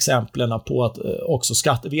de här exemplen på att också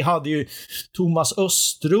skatter. Vi hade ju Thomas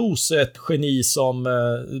Östros, ett geni som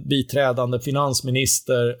biträdande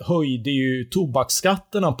finansminister, höjde ju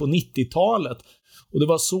tobaksskatterna på 90-talet. Och det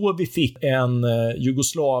var så vi fick en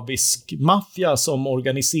jugoslavisk maffia som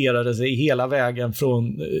organiserade sig hela vägen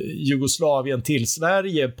från Jugoslavien till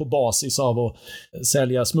Sverige på basis av att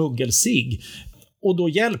sälja smuggelsig. Och då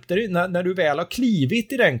hjälpte det, när du väl har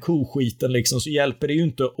klivit i den koskiten liksom, så hjälper det ju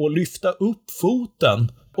inte att lyfta upp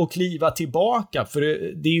foten och kliva tillbaka. För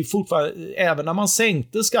det är ju fortfarande, även när man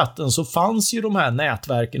sänkte skatten så fanns ju de här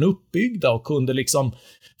nätverken uppbyggda och kunde liksom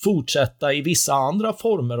fortsätta i vissa andra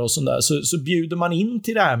former och sånt där. Så bjuder man in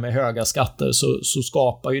till det här med höga skatter så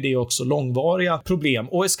skapar ju det också långvariga problem.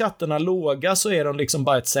 Och är skatterna låga så är de liksom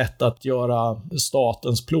bara ett sätt att göra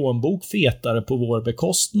statens plånbok fetare på vår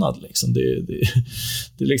bekostnad. Liksom.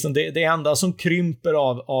 Det enda som krymper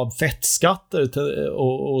av fettskatter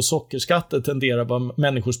och sockerskatter tenderar att vara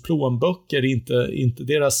människors plånböcker, inte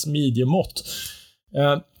deras midjemått.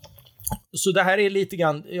 Så det här är lite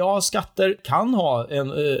grann, skatter kan ha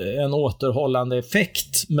en återhållande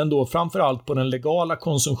effekt, men då framförallt på den legala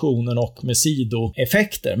konsumtionen och med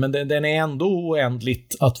sidoeffekter. Men den är ändå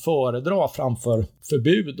oändligt att föredra framför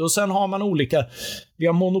förbud. Och sen har man vi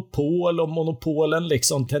har monopol, och monopolen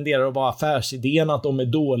liksom tenderar att vara affärsidén att de är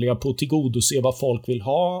dåliga på att tillgodose vad folk vill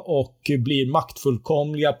ha och blir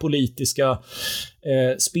maktfullkomliga politiska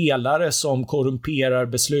spelare som korrumperar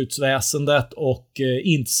beslutsväsendet och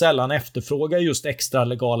inte sällan efterfrågar just extra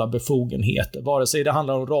legala befogenheter. Vare sig det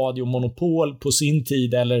handlar om radiomonopol på sin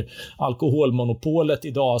tid eller alkoholmonopolet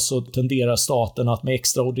idag, så tenderar staten att med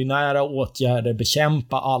extraordinära åtgärder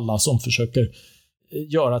bekämpa alla som försöker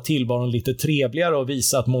göra tillvaron lite trevligare och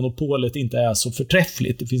visa att monopolet inte är så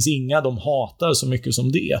förträffligt. Det finns inga de hatar så mycket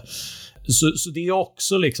som det. Så det är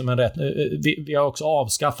också liksom en rätt. Vi har också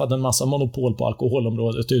avskaffat en massa monopol på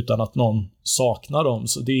alkoholområdet utan att någon saknar dem.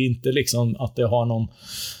 Så det är inte liksom att det har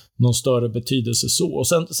någon större betydelse så. Och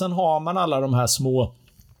sen har man alla de här små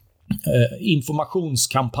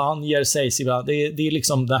informationskampanjer, sägs ibland. Det är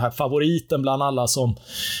liksom den här favoriten bland alla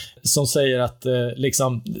som säger att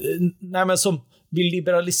liksom, nej men som vill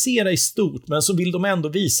liberalisera i stort, men så vill de ändå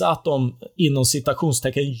visa att de inom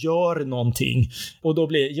citationstecken gör någonting. Och då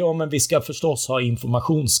blir men vi ska förstås ha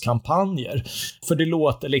informationskampanjer. För det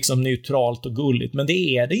låter liksom neutralt och gulligt, men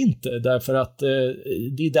det är det inte. Därför att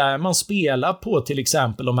det är där man spelar på till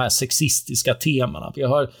exempel de här sexistiska temana. Vi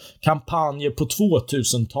har kampanjer på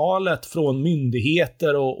 2000-talet från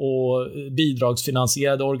myndigheter och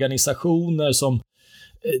bidragsfinansierade organisationer som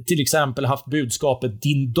till exempel haft budskapet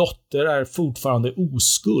din dotter är fortfarande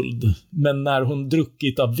oskuld, men när hon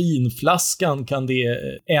druckit av vinflaskan kan det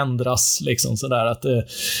ändras liksom sådär att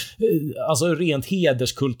alltså rent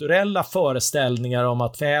hederskulturella föreställningar om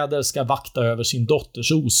att fäder ska vakta över sin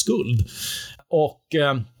dotters oskuld. Och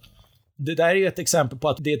det där är ju ett exempel på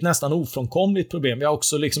att det är ett nästan ofrånkomligt problem. Vi har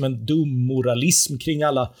också liksom en dum moralism kring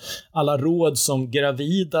alla råd som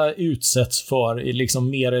gravida utsätts för i liksom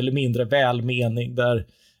mer eller mindre välmening, där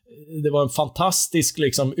det var en fantastisk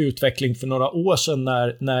liksom utveckling för några år sedan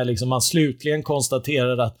när liksom man slutligen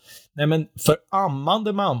konstaterade att nej, men för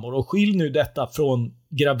ammande mammor, och skilj nu detta från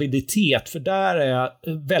graviditet, för där är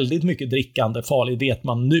väldigt mycket drickande farligt, vet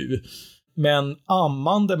man nu. Men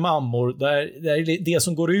ammande mammor, där det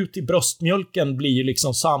som går ut i bröstmjölken blir ju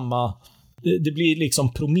liksom samma, det blir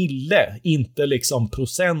liksom promille, inte liksom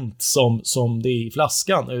procent som det är i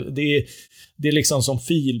flaskan. Det är liksom som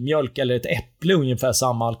filmjölk eller ett äpple, ungefär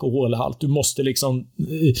samma alkoholhalt. Du måste liksom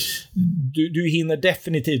du hinner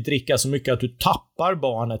definitivt dricka så mycket att du tappar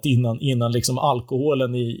barnet innan liksom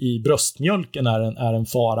alkoholen i bröstmjölken är en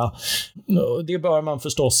fara. Det bör man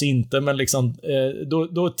förstås inte, men liksom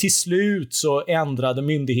då till slut så ändrade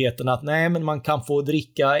myndigheterna att nej, men man kan få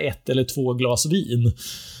dricka 1 eller 2 glas vin.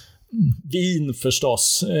 Vin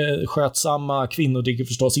förstås, skötsamma kvinnor dricker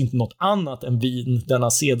förstås inte något annat än vin,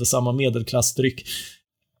 denna sedesamma medelklassdryck.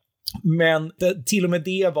 Men till och med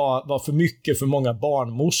det var för mycket för många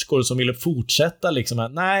barnmorskor som ville fortsätta liksom,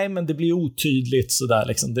 nej, men det blir otydligt sådär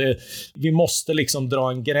liksom. Vi måste liksom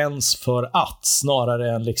dra en gräns för att,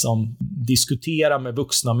 snarare än liksom diskutera med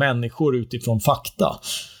vuxna människor utifrån fakta.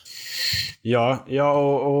 Ja,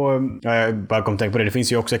 jag bara kom att tänka på det. Det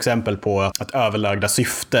finns ju också exempel på att överlagda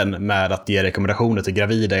syften med att ge rekommendationer till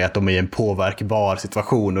gravida är att de är i en påverkbar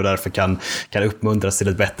situation och därför kan uppmuntras till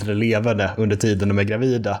ett bättre levande under tiden de är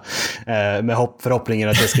gravida. Med förhoppningen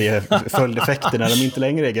att det ska ge följdeffekter när de inte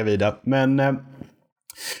längre är gravida.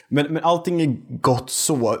 Men allting är gott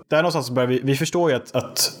så. Där någonstans börjar vi förstår ju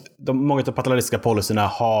att många av paternalistiska policyerna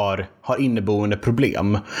har inneboende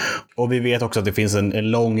problem. Och vi vet också att det finns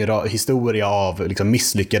en lång historia av liksom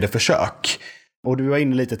misslyckade försök. Och du var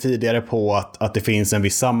inne lite tidigare på att det finns en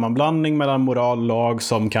viss sammanblandning mellan moral och lag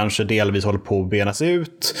som kanske delvis håller på att benas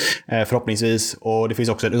ut, förhoppningsvis. Och det finns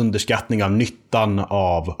också en underskattning av nyttan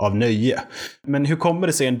av nöje. Men hur kommer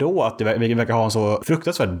det sig ändå att vi verkar ha en så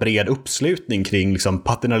fruktansvärt bred uppslutning kring liksom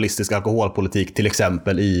paternalistisk alkoholpolitik, till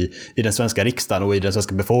exempel i den svenska riksdagen och i den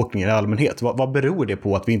svenska befolkningen i allmänhet? Vad beror det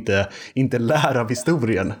på att vi inte lär av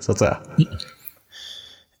historien, så att säga?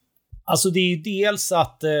 Alltså det är ju dels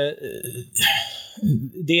att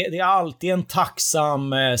det är alltid en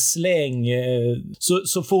tacksam släng.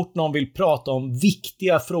 Så fort någon vill prata om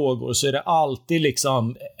viktiga frågor så är det alltid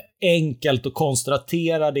liksom enkelt att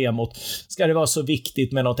konstatera det mot, ska det vara så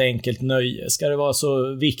viktigt med något enkelt nöje? Ska det vara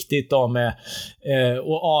så viktigt då med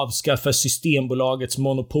att avskaffa Systembolagets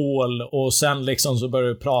monopol, och sen liksom så börjar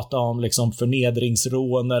du prata om liksom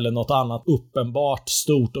förnedringsrån eller något annat uppenbart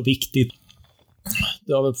stort och viktigt.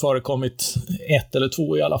 Det har väl förekommit 1 eller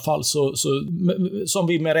 2 i alla fall som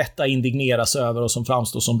vi med rätta indigneras över och som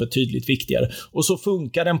framstår som betydligt viktigare. Och så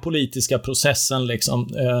funkar den politiska processen liksom.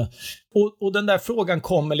 Och den där frågan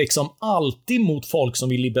kommer liksom alltid mot folk som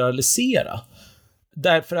vill liberalisera.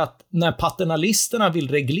 Därför att när paternalisterna vill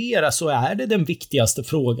reglera så är det den viktigaste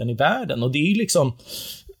frågan i världen. Och det är ju liksom,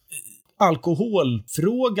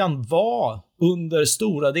 alkoholfrågan var under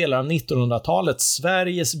stora delar av 1900-talet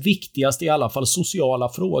Sveriges viktigaste, i alla fall sociala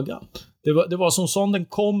fråga. Det var som sån den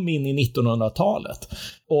kom in i 1900-talet.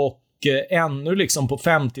 Och ännu liksom på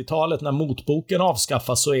 50-talet när motboken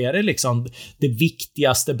avskaffas så är det liksom det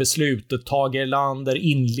viktigaste beslutet. Tage Erlander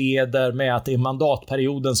inleder med att det är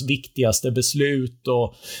mandatperiodens viktigaste beslut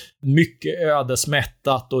och mycket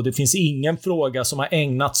ödesmättat, och det finns ingen fråga som har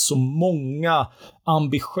ägnats så många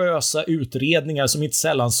ambitiösa utredningar som inte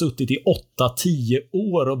sällan suttit i 8-10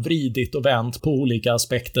 år och vridit och vänt på olika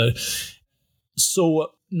aspekter. Så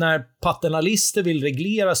när paternalister vill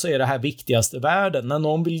reglera så är det här viktigaste världen. När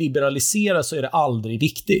någon vill liberalisera så är det aldrig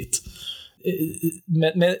viktigt.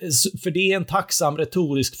 för det är en tacksam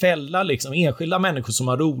retorisk fälla liksom. Enskilda människor som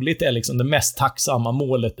har roligt är liksom det mest tacksamma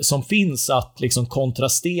målet som finns att liksom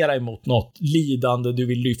kontrastera emot något lidande du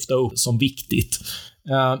vill lyfta upp som viktigt.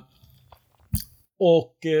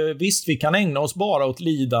 Och visst, vi kan ägna oss bara åt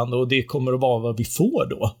lidande och det kommer att vara vad vi får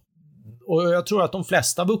då. Och jag tror att de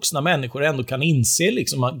flesta vuxna människor ändå kan inse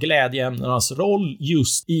liksom glädjeämnenas roll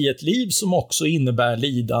just i ett liv som också innebär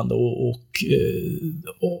lidande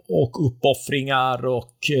och uppoffringar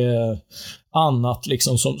och annat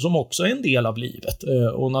liksom som också är en del av livet.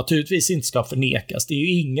 Och naturligtvis inte ska förnekas. Det är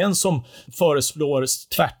ju ingen som föreslår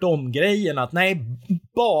tvärtom grejen att nej,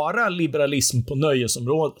 bara liberalism på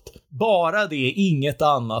nöjesområdet. Bara det, inget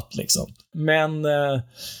annat liksom. Men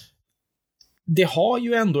det har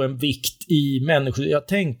ju ändå en vikt i människor. Jag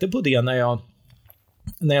tänkte på det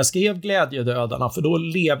när jag skrev Glädjedödarna, för då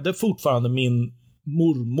levde fortfarande min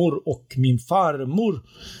mormor och min farmor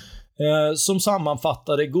som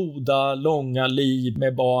sammanfattade goda, långa liv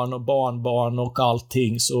med barn och barnbarn och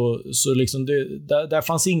allting. Så liksom där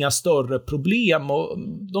fanns inga större problem, och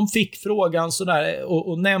de fick frågan sådär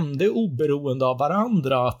och nämnde oberoende av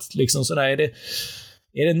varandra att liksom sådär,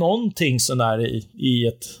 är det någonting sådär i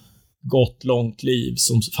ett gott, långt liv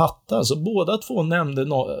som fattas? Så båda två nämnde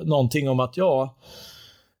någonting om att jag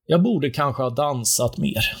borde kanske ha dansat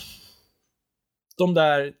mer. De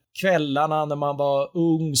där kvällarna när man var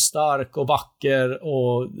ung, stark och vacker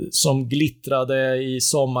och som glittrade i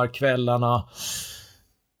sommarkvällarna.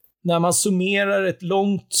 När man summerar ett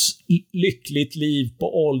långt, lyckligt liv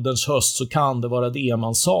på ålderns höst så kan det vara det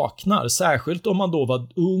man saknar. Särskilt om man då var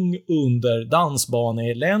ung under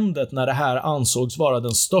dansbaneeländet när det här ansågs vara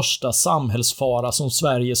den största samhällsfara som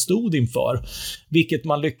Sverige stod inför. Vilket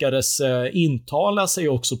man lyckades intala sig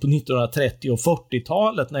också på 1930- och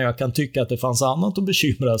 40-talet, när jag kan tycka att det fanns annat att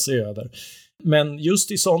bekymra sig över. Men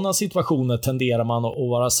just i sådana situationer tenderar man att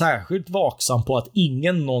vara särskilt vaksam på att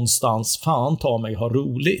ingen någonstans fan ta mig har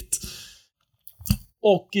roligt.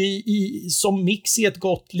 Och som mix i ett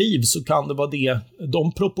gott liv så kan det vara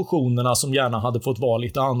de proportionerna som gärna hade fått vara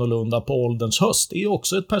lite annorlunda på ålderns höst. Det är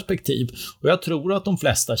också ett perspektiv. Och jag tror att de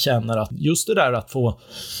flesta känner att just det där att få...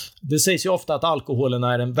 Det sägs ju ofta att alkoholen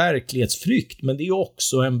är en verklighetsflykt, men det är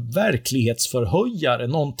också en verklighetsförhöjare.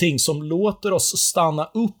 Någonting som låter oss stanna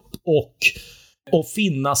upp och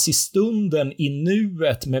finnas i stunden, i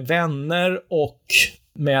nuet med vänner och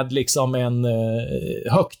med liksom en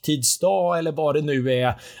högtidsdag eller vad det nu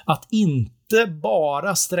är. Att inte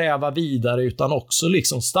bara sträva vidare utan också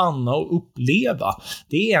liksom stanna och uppleva.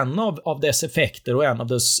 Det är en av dess effekter och en av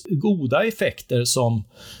dess goda effekter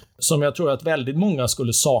som jag tror att väldigt många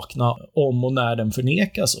skulle sakna om och när den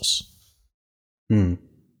förnekas oss.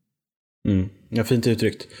 Ja, fint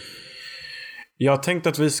uttryckt. Jag tänkte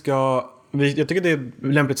att jag tycker det är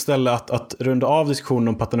ett lämpligt ställe att runda av diskussionen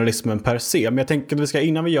om paternalismen per se. Men jag tänker att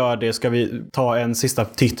innan vi gör det ska vi ta en sista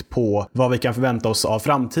titt på vad vi kan förvänta oss av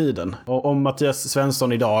framtiden. Och om Mattias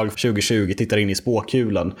Svensson idag 2020 tittar in i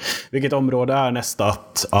spåkulan, vilket område är nästa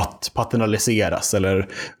att paternaliseras?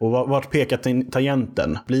 Och vart pekar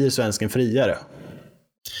tangenten? Blir svensken friare?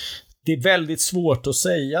 Det är väldigt svårt att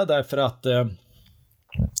säga därför att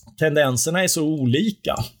tendenserna är så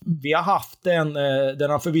olika. Vi har haft den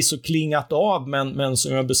har förvisso klingat av, men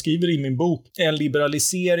som jag beskriver i min bok, en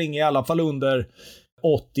liberalisering i alla fall under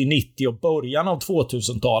 80, 90 och början av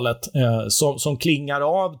 2000-talet som klingar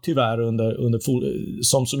av tyvärr under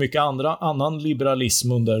som så mycket annan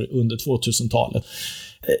liberalism under 2000-talet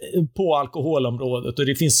på alkoholområdet. Och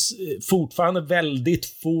det finns fortfarande väldigt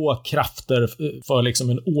få krafter för liksom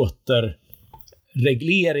en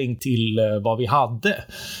återreglering till vad vi hade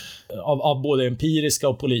av både empiriska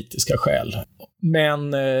och politiska skäl.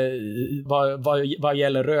 Men vad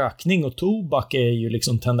gäller rökning och tobak är ju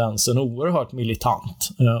liksom tendensen oerhört militant.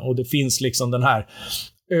 Och det finns liksom den här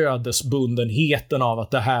ödesbundenheten av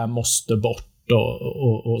att det här måste bort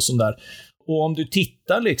och sånt där. Och om du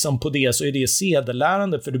tittar liksom på det så är det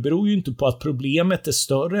sedelärande, för det beror ju inte på att problemet är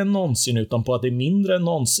större än någonsin utan på att det är mindre än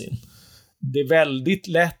någonsin. Det är väldigt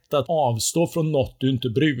lätt att avstå från något du inte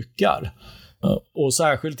brukar. Och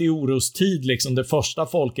särskilt i orostid liksom, det första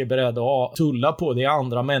folk är beredda att tulla på det är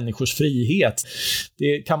andra människors frihet.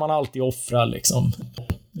 Det kan man alltid offra liksom.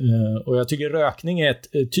 Och jag tycker rökning är ett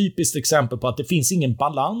typiskt exempel på att det finns ingen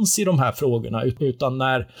balans i de här frågorna, utan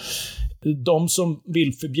när de som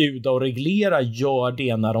vill förbjuda och reglera gör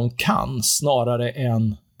det när de kan snarare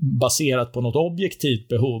än baserat på något objektivt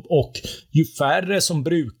behov. Och ju färre som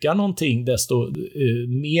brukar någonting desto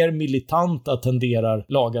mer militanta tenderar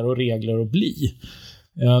lagar och regler att bli.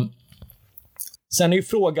 Sen är ju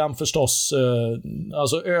frågan förstås,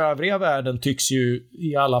 alltså övriga världen tycks ju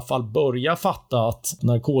i alla fall börja fatta att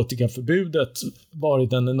narkotikaförbudet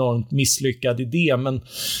varit en enormt misslyckad idé,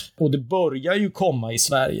 och det börjar ju komma i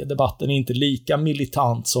Sverige. Debatten är inte lika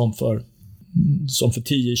militant som för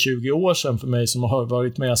 10-20 år sedan för mig som har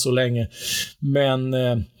varit med så länge. Men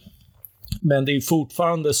det är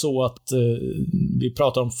fortfarande så att vi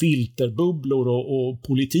pratar om filterbubblor och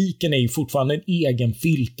politiken är ju fortfarande en egen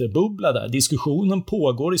filterbubbla där. Diskussionen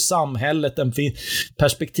pågår i samhället,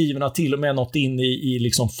 perspektiven har till och med nått in i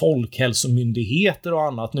liksom folkhälsomyndigheter och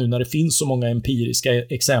annat nu när det finns så många empiriska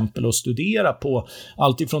exempel att studera på.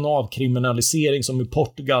 Allt ifrån avkriminalisering som i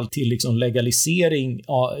Portugal till liksom legalisering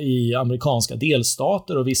i amerikanska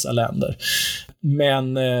delstater och vissa länder.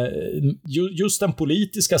 Men just den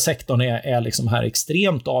politiska sektorn är liksom här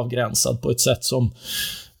extremt avgränsad på ett sätt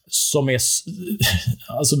som är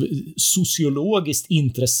alltså, sociologiskt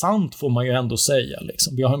intressant får man ju ändå säga.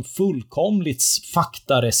 Liksom. Vi har en fullkomligt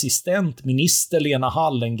faktaresistent minister, Lena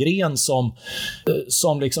Hallengren,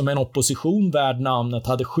 som liksom en opposition värd namnet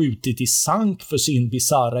hade skjutit i sank för sin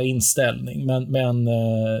bizarra inställning.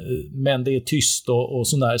 Men det är tyst och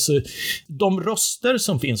sådär. Så de röster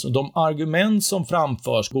som finns och de argument som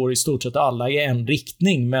framförs går i stort sett alla i en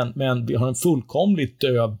riktning, men vi har en fullkomligt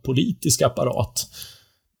döv politisk apparat.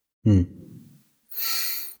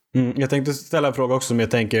 Jag tänkte ställa en fråga också som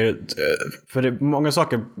jag tänker, för många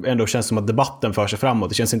saker ändå känns som att debatten för sig framåt.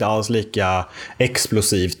 Det känns inte alls lika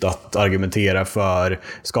explosivt att argumentera för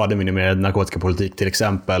skademinimerad narkotikapolitik till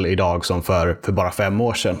exempel idag som för bara 5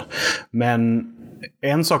 år sedan. Men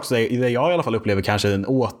en sak där jag i alla fall upplever kanske en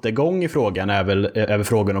återgång i frågan är väl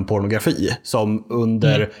frågan om pornografi som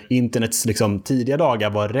under internets liksom tidiga dagar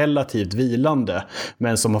var relativt vilande,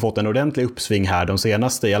 men som har fått en ordentlig uppsving här de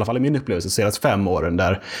senaste, i alla fall i min upplevelse, de senaste 5 åren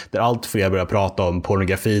där allt fler börjar prata om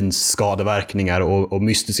pornografins skadeverkningar och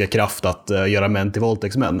mystiska kraft att göra män till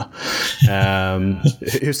våldtäktsmän.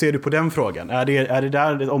 Hur ser du på den frågan? Är det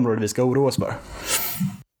där ett område vi ska oroa oss för?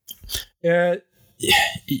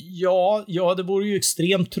 Ja, det vore ju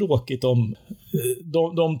extremt tråkigt om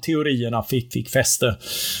de teorierna fick fäste.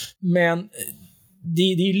 Men det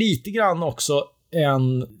är lite grann också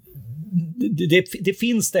det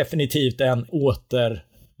finns definitivt en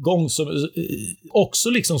återgång som också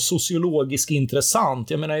liksom sociologiskt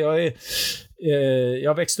intressant. Jag menar,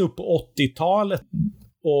 jag växte upp på 80-talet.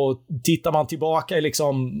 Och tittar man tillbaka i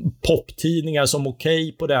liksom poptidningar som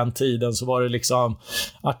Okej på den tiden, så var det liksom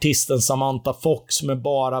artisten Samantha Fox med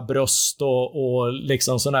bara bröst och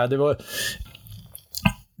liksom sådär. Det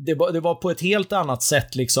var på ett helt annat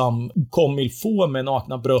sätt liksom comme il faut med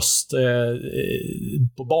nakna bröst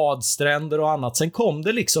på badstränder och annat. Sen kom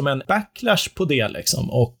det liksom en backlash på det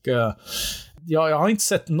liksom, och jag har inte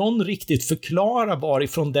sett någon riktigt förklara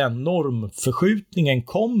varifrån den normförskjutningen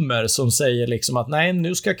kommer som säger liksom att nej,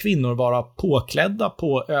 nu ska kvinnor vara påklädda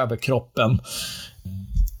på överkroppen.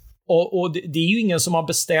 Och det är ju ingen som har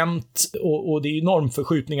bestämt, och det är ju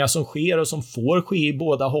normförskjutningar som sker och som får ske i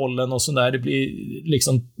båda hållen och sådär. Det blir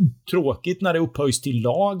liksom tråkigt när det upphöjs till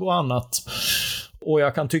lag och annat. Och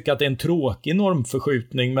jag kan tycka att det är en tråkig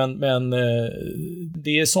normförskjutning, men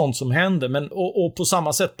det är sånt som händer. Och på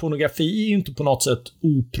samma sätt, pornografi är ju inte på något sätt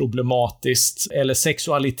oproblematiskt. Eller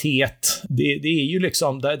sexualitet. Det är ju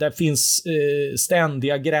liksom, där finns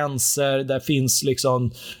ständiga gränser, där finns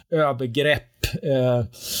liksom övergrepp.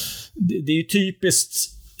 Det är ju typiskt,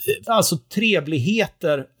 alltså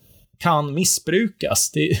trevligheter kan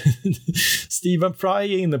missbrukas. Stephen Fry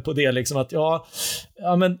är inne på det liksom, att ja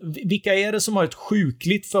men vilka är det som har ett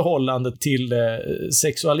sjukligt förhållande till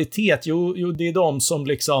sexualitet? Jo, det är de som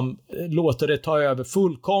liksom låter det ta över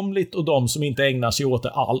fullkomligt och de som inte ägnar sig åt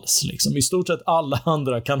det alls liksom. I stort sett alla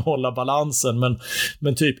andra kan hålla balansen,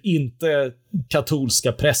 men typ inte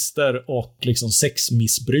katolska präster och liksom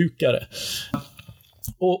sexmissbrukare.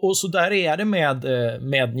 Och så där är det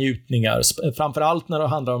med njutningar, framförallt när det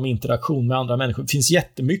handlar om interaktion med andra människor. Det finns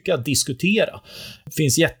jättemycket att diskutera. Det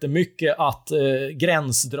finns jättemycket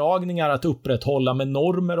gränsdragningar att upprätthålla med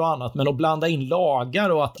normer och annat, men att blanda in lagar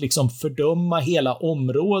och att liksom fördöma hela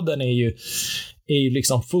områden är ju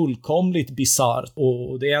liksom fullkomligt bizarrt.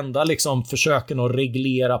 Och det enda liksom försöken att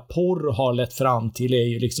reglera porr har lett fram till är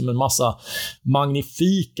ju liksom en massa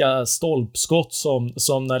magnifika stolpskott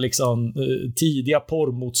som när liksom tidiga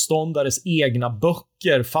porrmotståndares egna böcker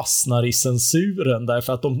böcker fastnar i censuren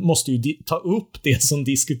därför att de måste ju ta upp det som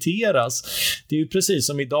diskuteras. Det är ju precis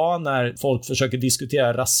som idag när folk försöker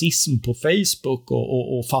diskutera rasism på Facebook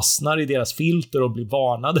och fastnar i deras filter och blir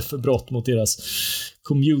varnade för brott mot deras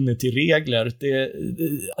community-regler.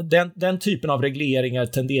 Den typen av regleringar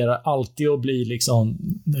tenderar alltid att bli liksom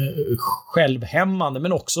självhämmande,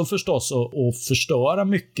 men också förstås att förstöra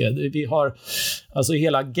mycket. Vi har alltså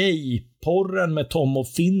hela gayporren med Tom of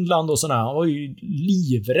Finland och sådär. Han var ju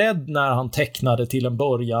livrädd när han tecknade till en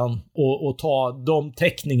början och ta de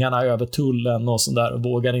teckningarna över tullen och sådär, och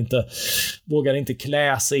vågar inte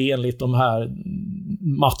klä sig enligt de här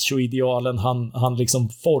machoidealen han liksom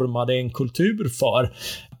formade en kultur för,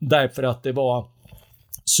 därför att det var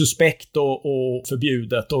suspekt och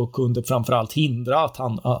förbjudet och kunde framförallt hindra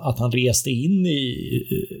att han reste in i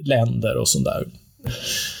länder och sånt där.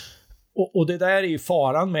 Och det där är ju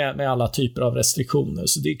faran med alla typer av restriktioner,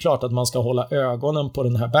 så det är klart att man ska hålla ögonen på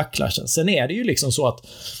den här backlashen. Sen är det ju liksom så att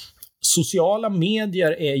sociala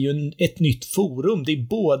medier är ju ett nytt forum. Det är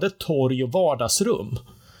både torg och vardagsrum.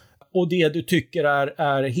 Och det du tycker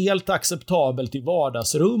är helt acceptabelt i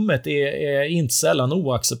vardagsrummet är inte sällan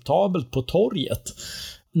oacceptabelt på torget.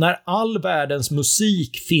 När all världens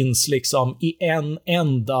musik finns liksom i en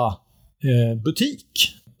enda butik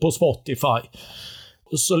på Spotify,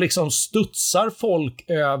 så liksom studsar folk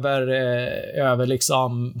över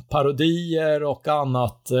liksom parodier och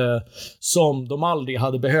annat som de aldrig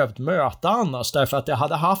hade behövt möta annars, därför att det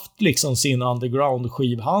hade haft liksom sin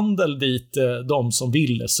underground-skivhandel dit de som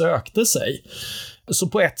ville sökte sig. Så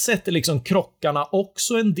på ett sätt är liksom krockarna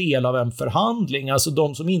också en del av en förhandling. Alltså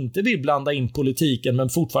de som inte vill blanda in politiken men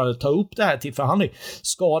fortfarande ta upp det här till förhandling.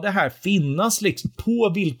 Ska det här finnas? Liksom,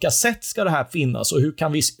 på vilka sätt ska det här finnas? Och hur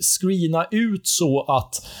kan vi screena ut så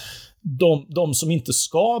att de som inte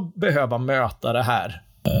ska behöva möta det här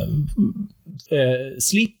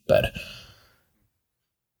slipper?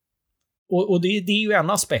 Och det är ju en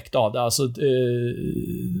aspekt av det. Alltså,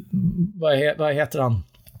 vad heter han?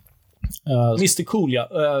 Mr. Cool, ja.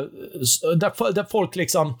 Där folk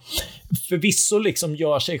liksom förvisso liksom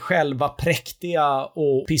gör sig själva präktiga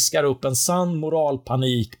och piskar upp en sann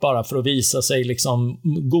moralpanik bara för att visa sig liksom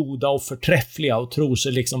goda och förträffliga och tror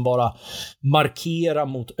sig liksom bara markera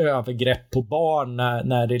mot övergrepp på barn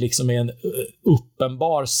när det liksom är en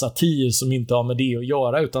uppenbar satir som inte har med det att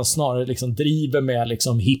göra, utan snarare liksom driver med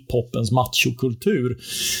liksom hiphopens machokultur.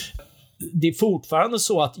 Det är fortfarande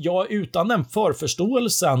så att jag utan den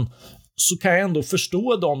förförståelsen så kan jag ändå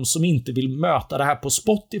förstå de som inte vill möta det här på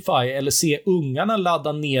Spotify eller se ungarna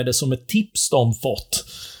ladda ner det som ett tips de fått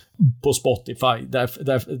på Spotify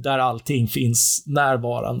där allting finns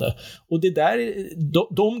närvarande. Och det där,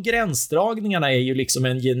 de gränsdragningarna är ju liksom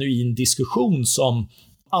en genuin diskussion som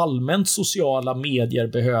allmänt sociala medier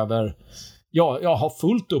behöver ha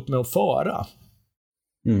fullt upp med att föra.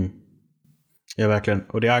 Mm. Ja, verkligen.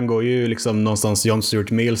 Och det angår ju liksom någonstans John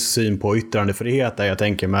Stuart Mills syn på yttrandefrihet där jag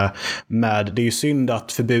tänker med det är ju synd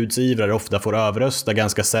att förbudsivrare ofta får överrösta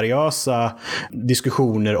ganska seriösa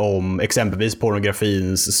diskussioner om exempelvis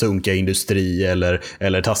pornografins sunkiga industri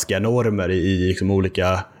eller taskiga normer i liksom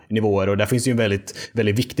olika nivåer, och där finns ju en väldigt,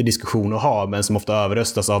 väldigt viktig diskussion att ha, men som ofta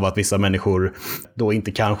överröstas av att vissa människor då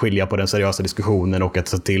inte kan skilja på den seriösa diskussionen och att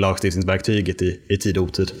ta till lagstiftningsverktyget i tid och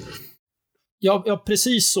otid. Ja,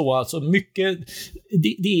 precis så. Alltså mycket,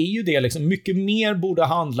 det är ju det liksom. Mycket mer borde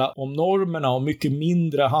handla om normerna och mycket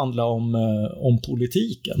mindre handla om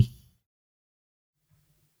politiken.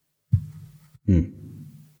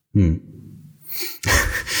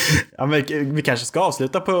 Ja, men vi kanske ska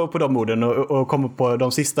avsluta på de orden och komma på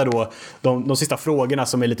de sista då, de sista frågorna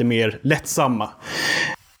som är lite mer lättsamma.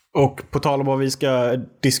 Och på tal om vad vi ska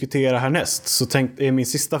diskutera härnäst så är min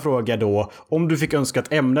sista fråga då: om du fick önska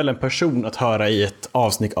ett ämne eller en person att höra i ett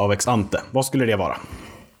avsnitt av Ex Ante, vad skulle det vara?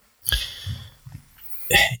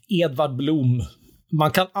 Edvard Blom.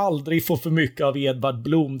 Man kan aldrig få för mycket av Edvard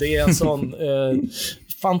Blom. Det är en sån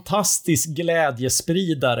fantastisk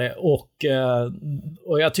glädjespridare och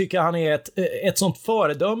jag tycker han är ett sånt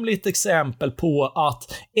föredömligt exempel på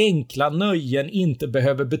att enkla nöjen inte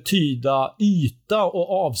behöver betyda yta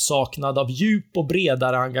och avsaknad av djup och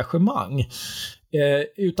bredare engagemang.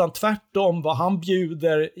 Utan tvärtom, vad han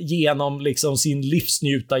bjuder genom liksom sin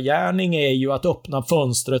livsnjutargärning är ju att öppna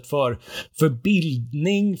fönstret för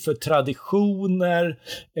bildning, för traditioner,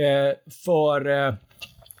 för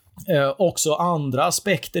också andra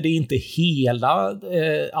aspekter. Det är inte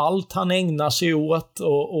allt han ägnar sig åt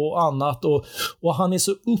och annat. Och han är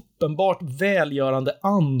så uppenbart välgörande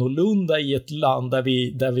annorlunda i ett land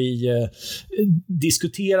där vi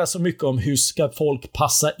diskuterar så mycket om hur ska folk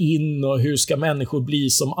passa in och hur ska människor bli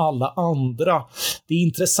som alla andra. Det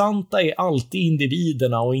intressanta är alltid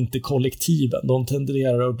individerna och inte kollektiven. De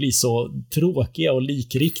tenderar att bli så tråkiga och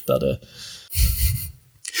likriktade.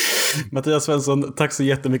 Mattias Svensson, tack så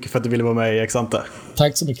jättemycket för att du ville vara med i Exante.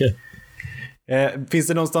 Tack så mycket. Finns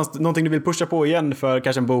det någonting du vill pusha på igen för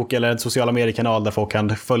kanske en bok eller en sociala mediekanal där folk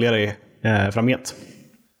kan följa dig framgent?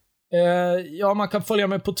 Ja, man kan följa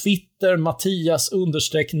mig på Twitter,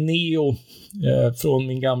 Mattias_Neo från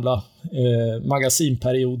min gamla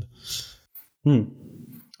magasinperiod.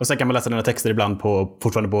 Och sen kan man läsa dina texter ibland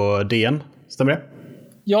fortfarande på DN, stämmer det?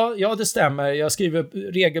 Ja, det stämmer. Jag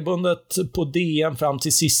skriver regelbundet på DN fram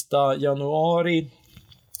till sista januari.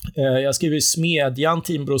 Jag skriver i Smedjan,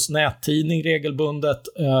 Timbros nättidning, regelbundet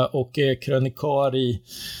och är krönikör i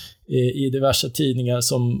diverse tidningar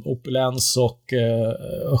som Opulens och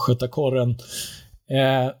Östgötakorren.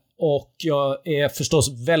 Och jag är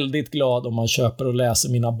förstås väldigt glad om man köper och läser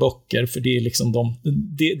mina böcker, för det är liksom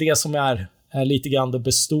det som är lite grann det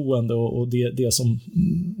bestående och det som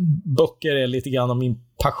böcker är lite grann av min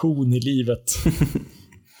passion i livet.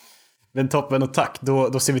 Men toppen, och tack.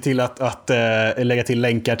 Då ser vi till att lägga till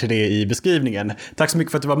länkar till det i beskrivningen. Tack så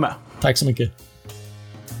mycket för att du var med. Tack så mycket.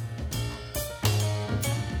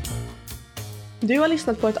 Du har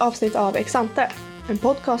lyssnat på ett avsnitt av Exante, en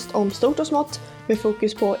podcast om stort och smått med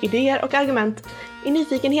fokus på idéer och argument i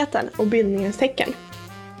nyfikenheten och bildningens tecken.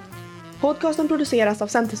 Podcasten produceras av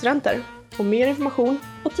Centerstudenter, och mer information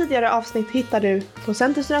och tidigare avsnitt hittar du på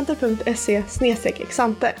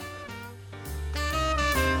centerstudenter.se/exante.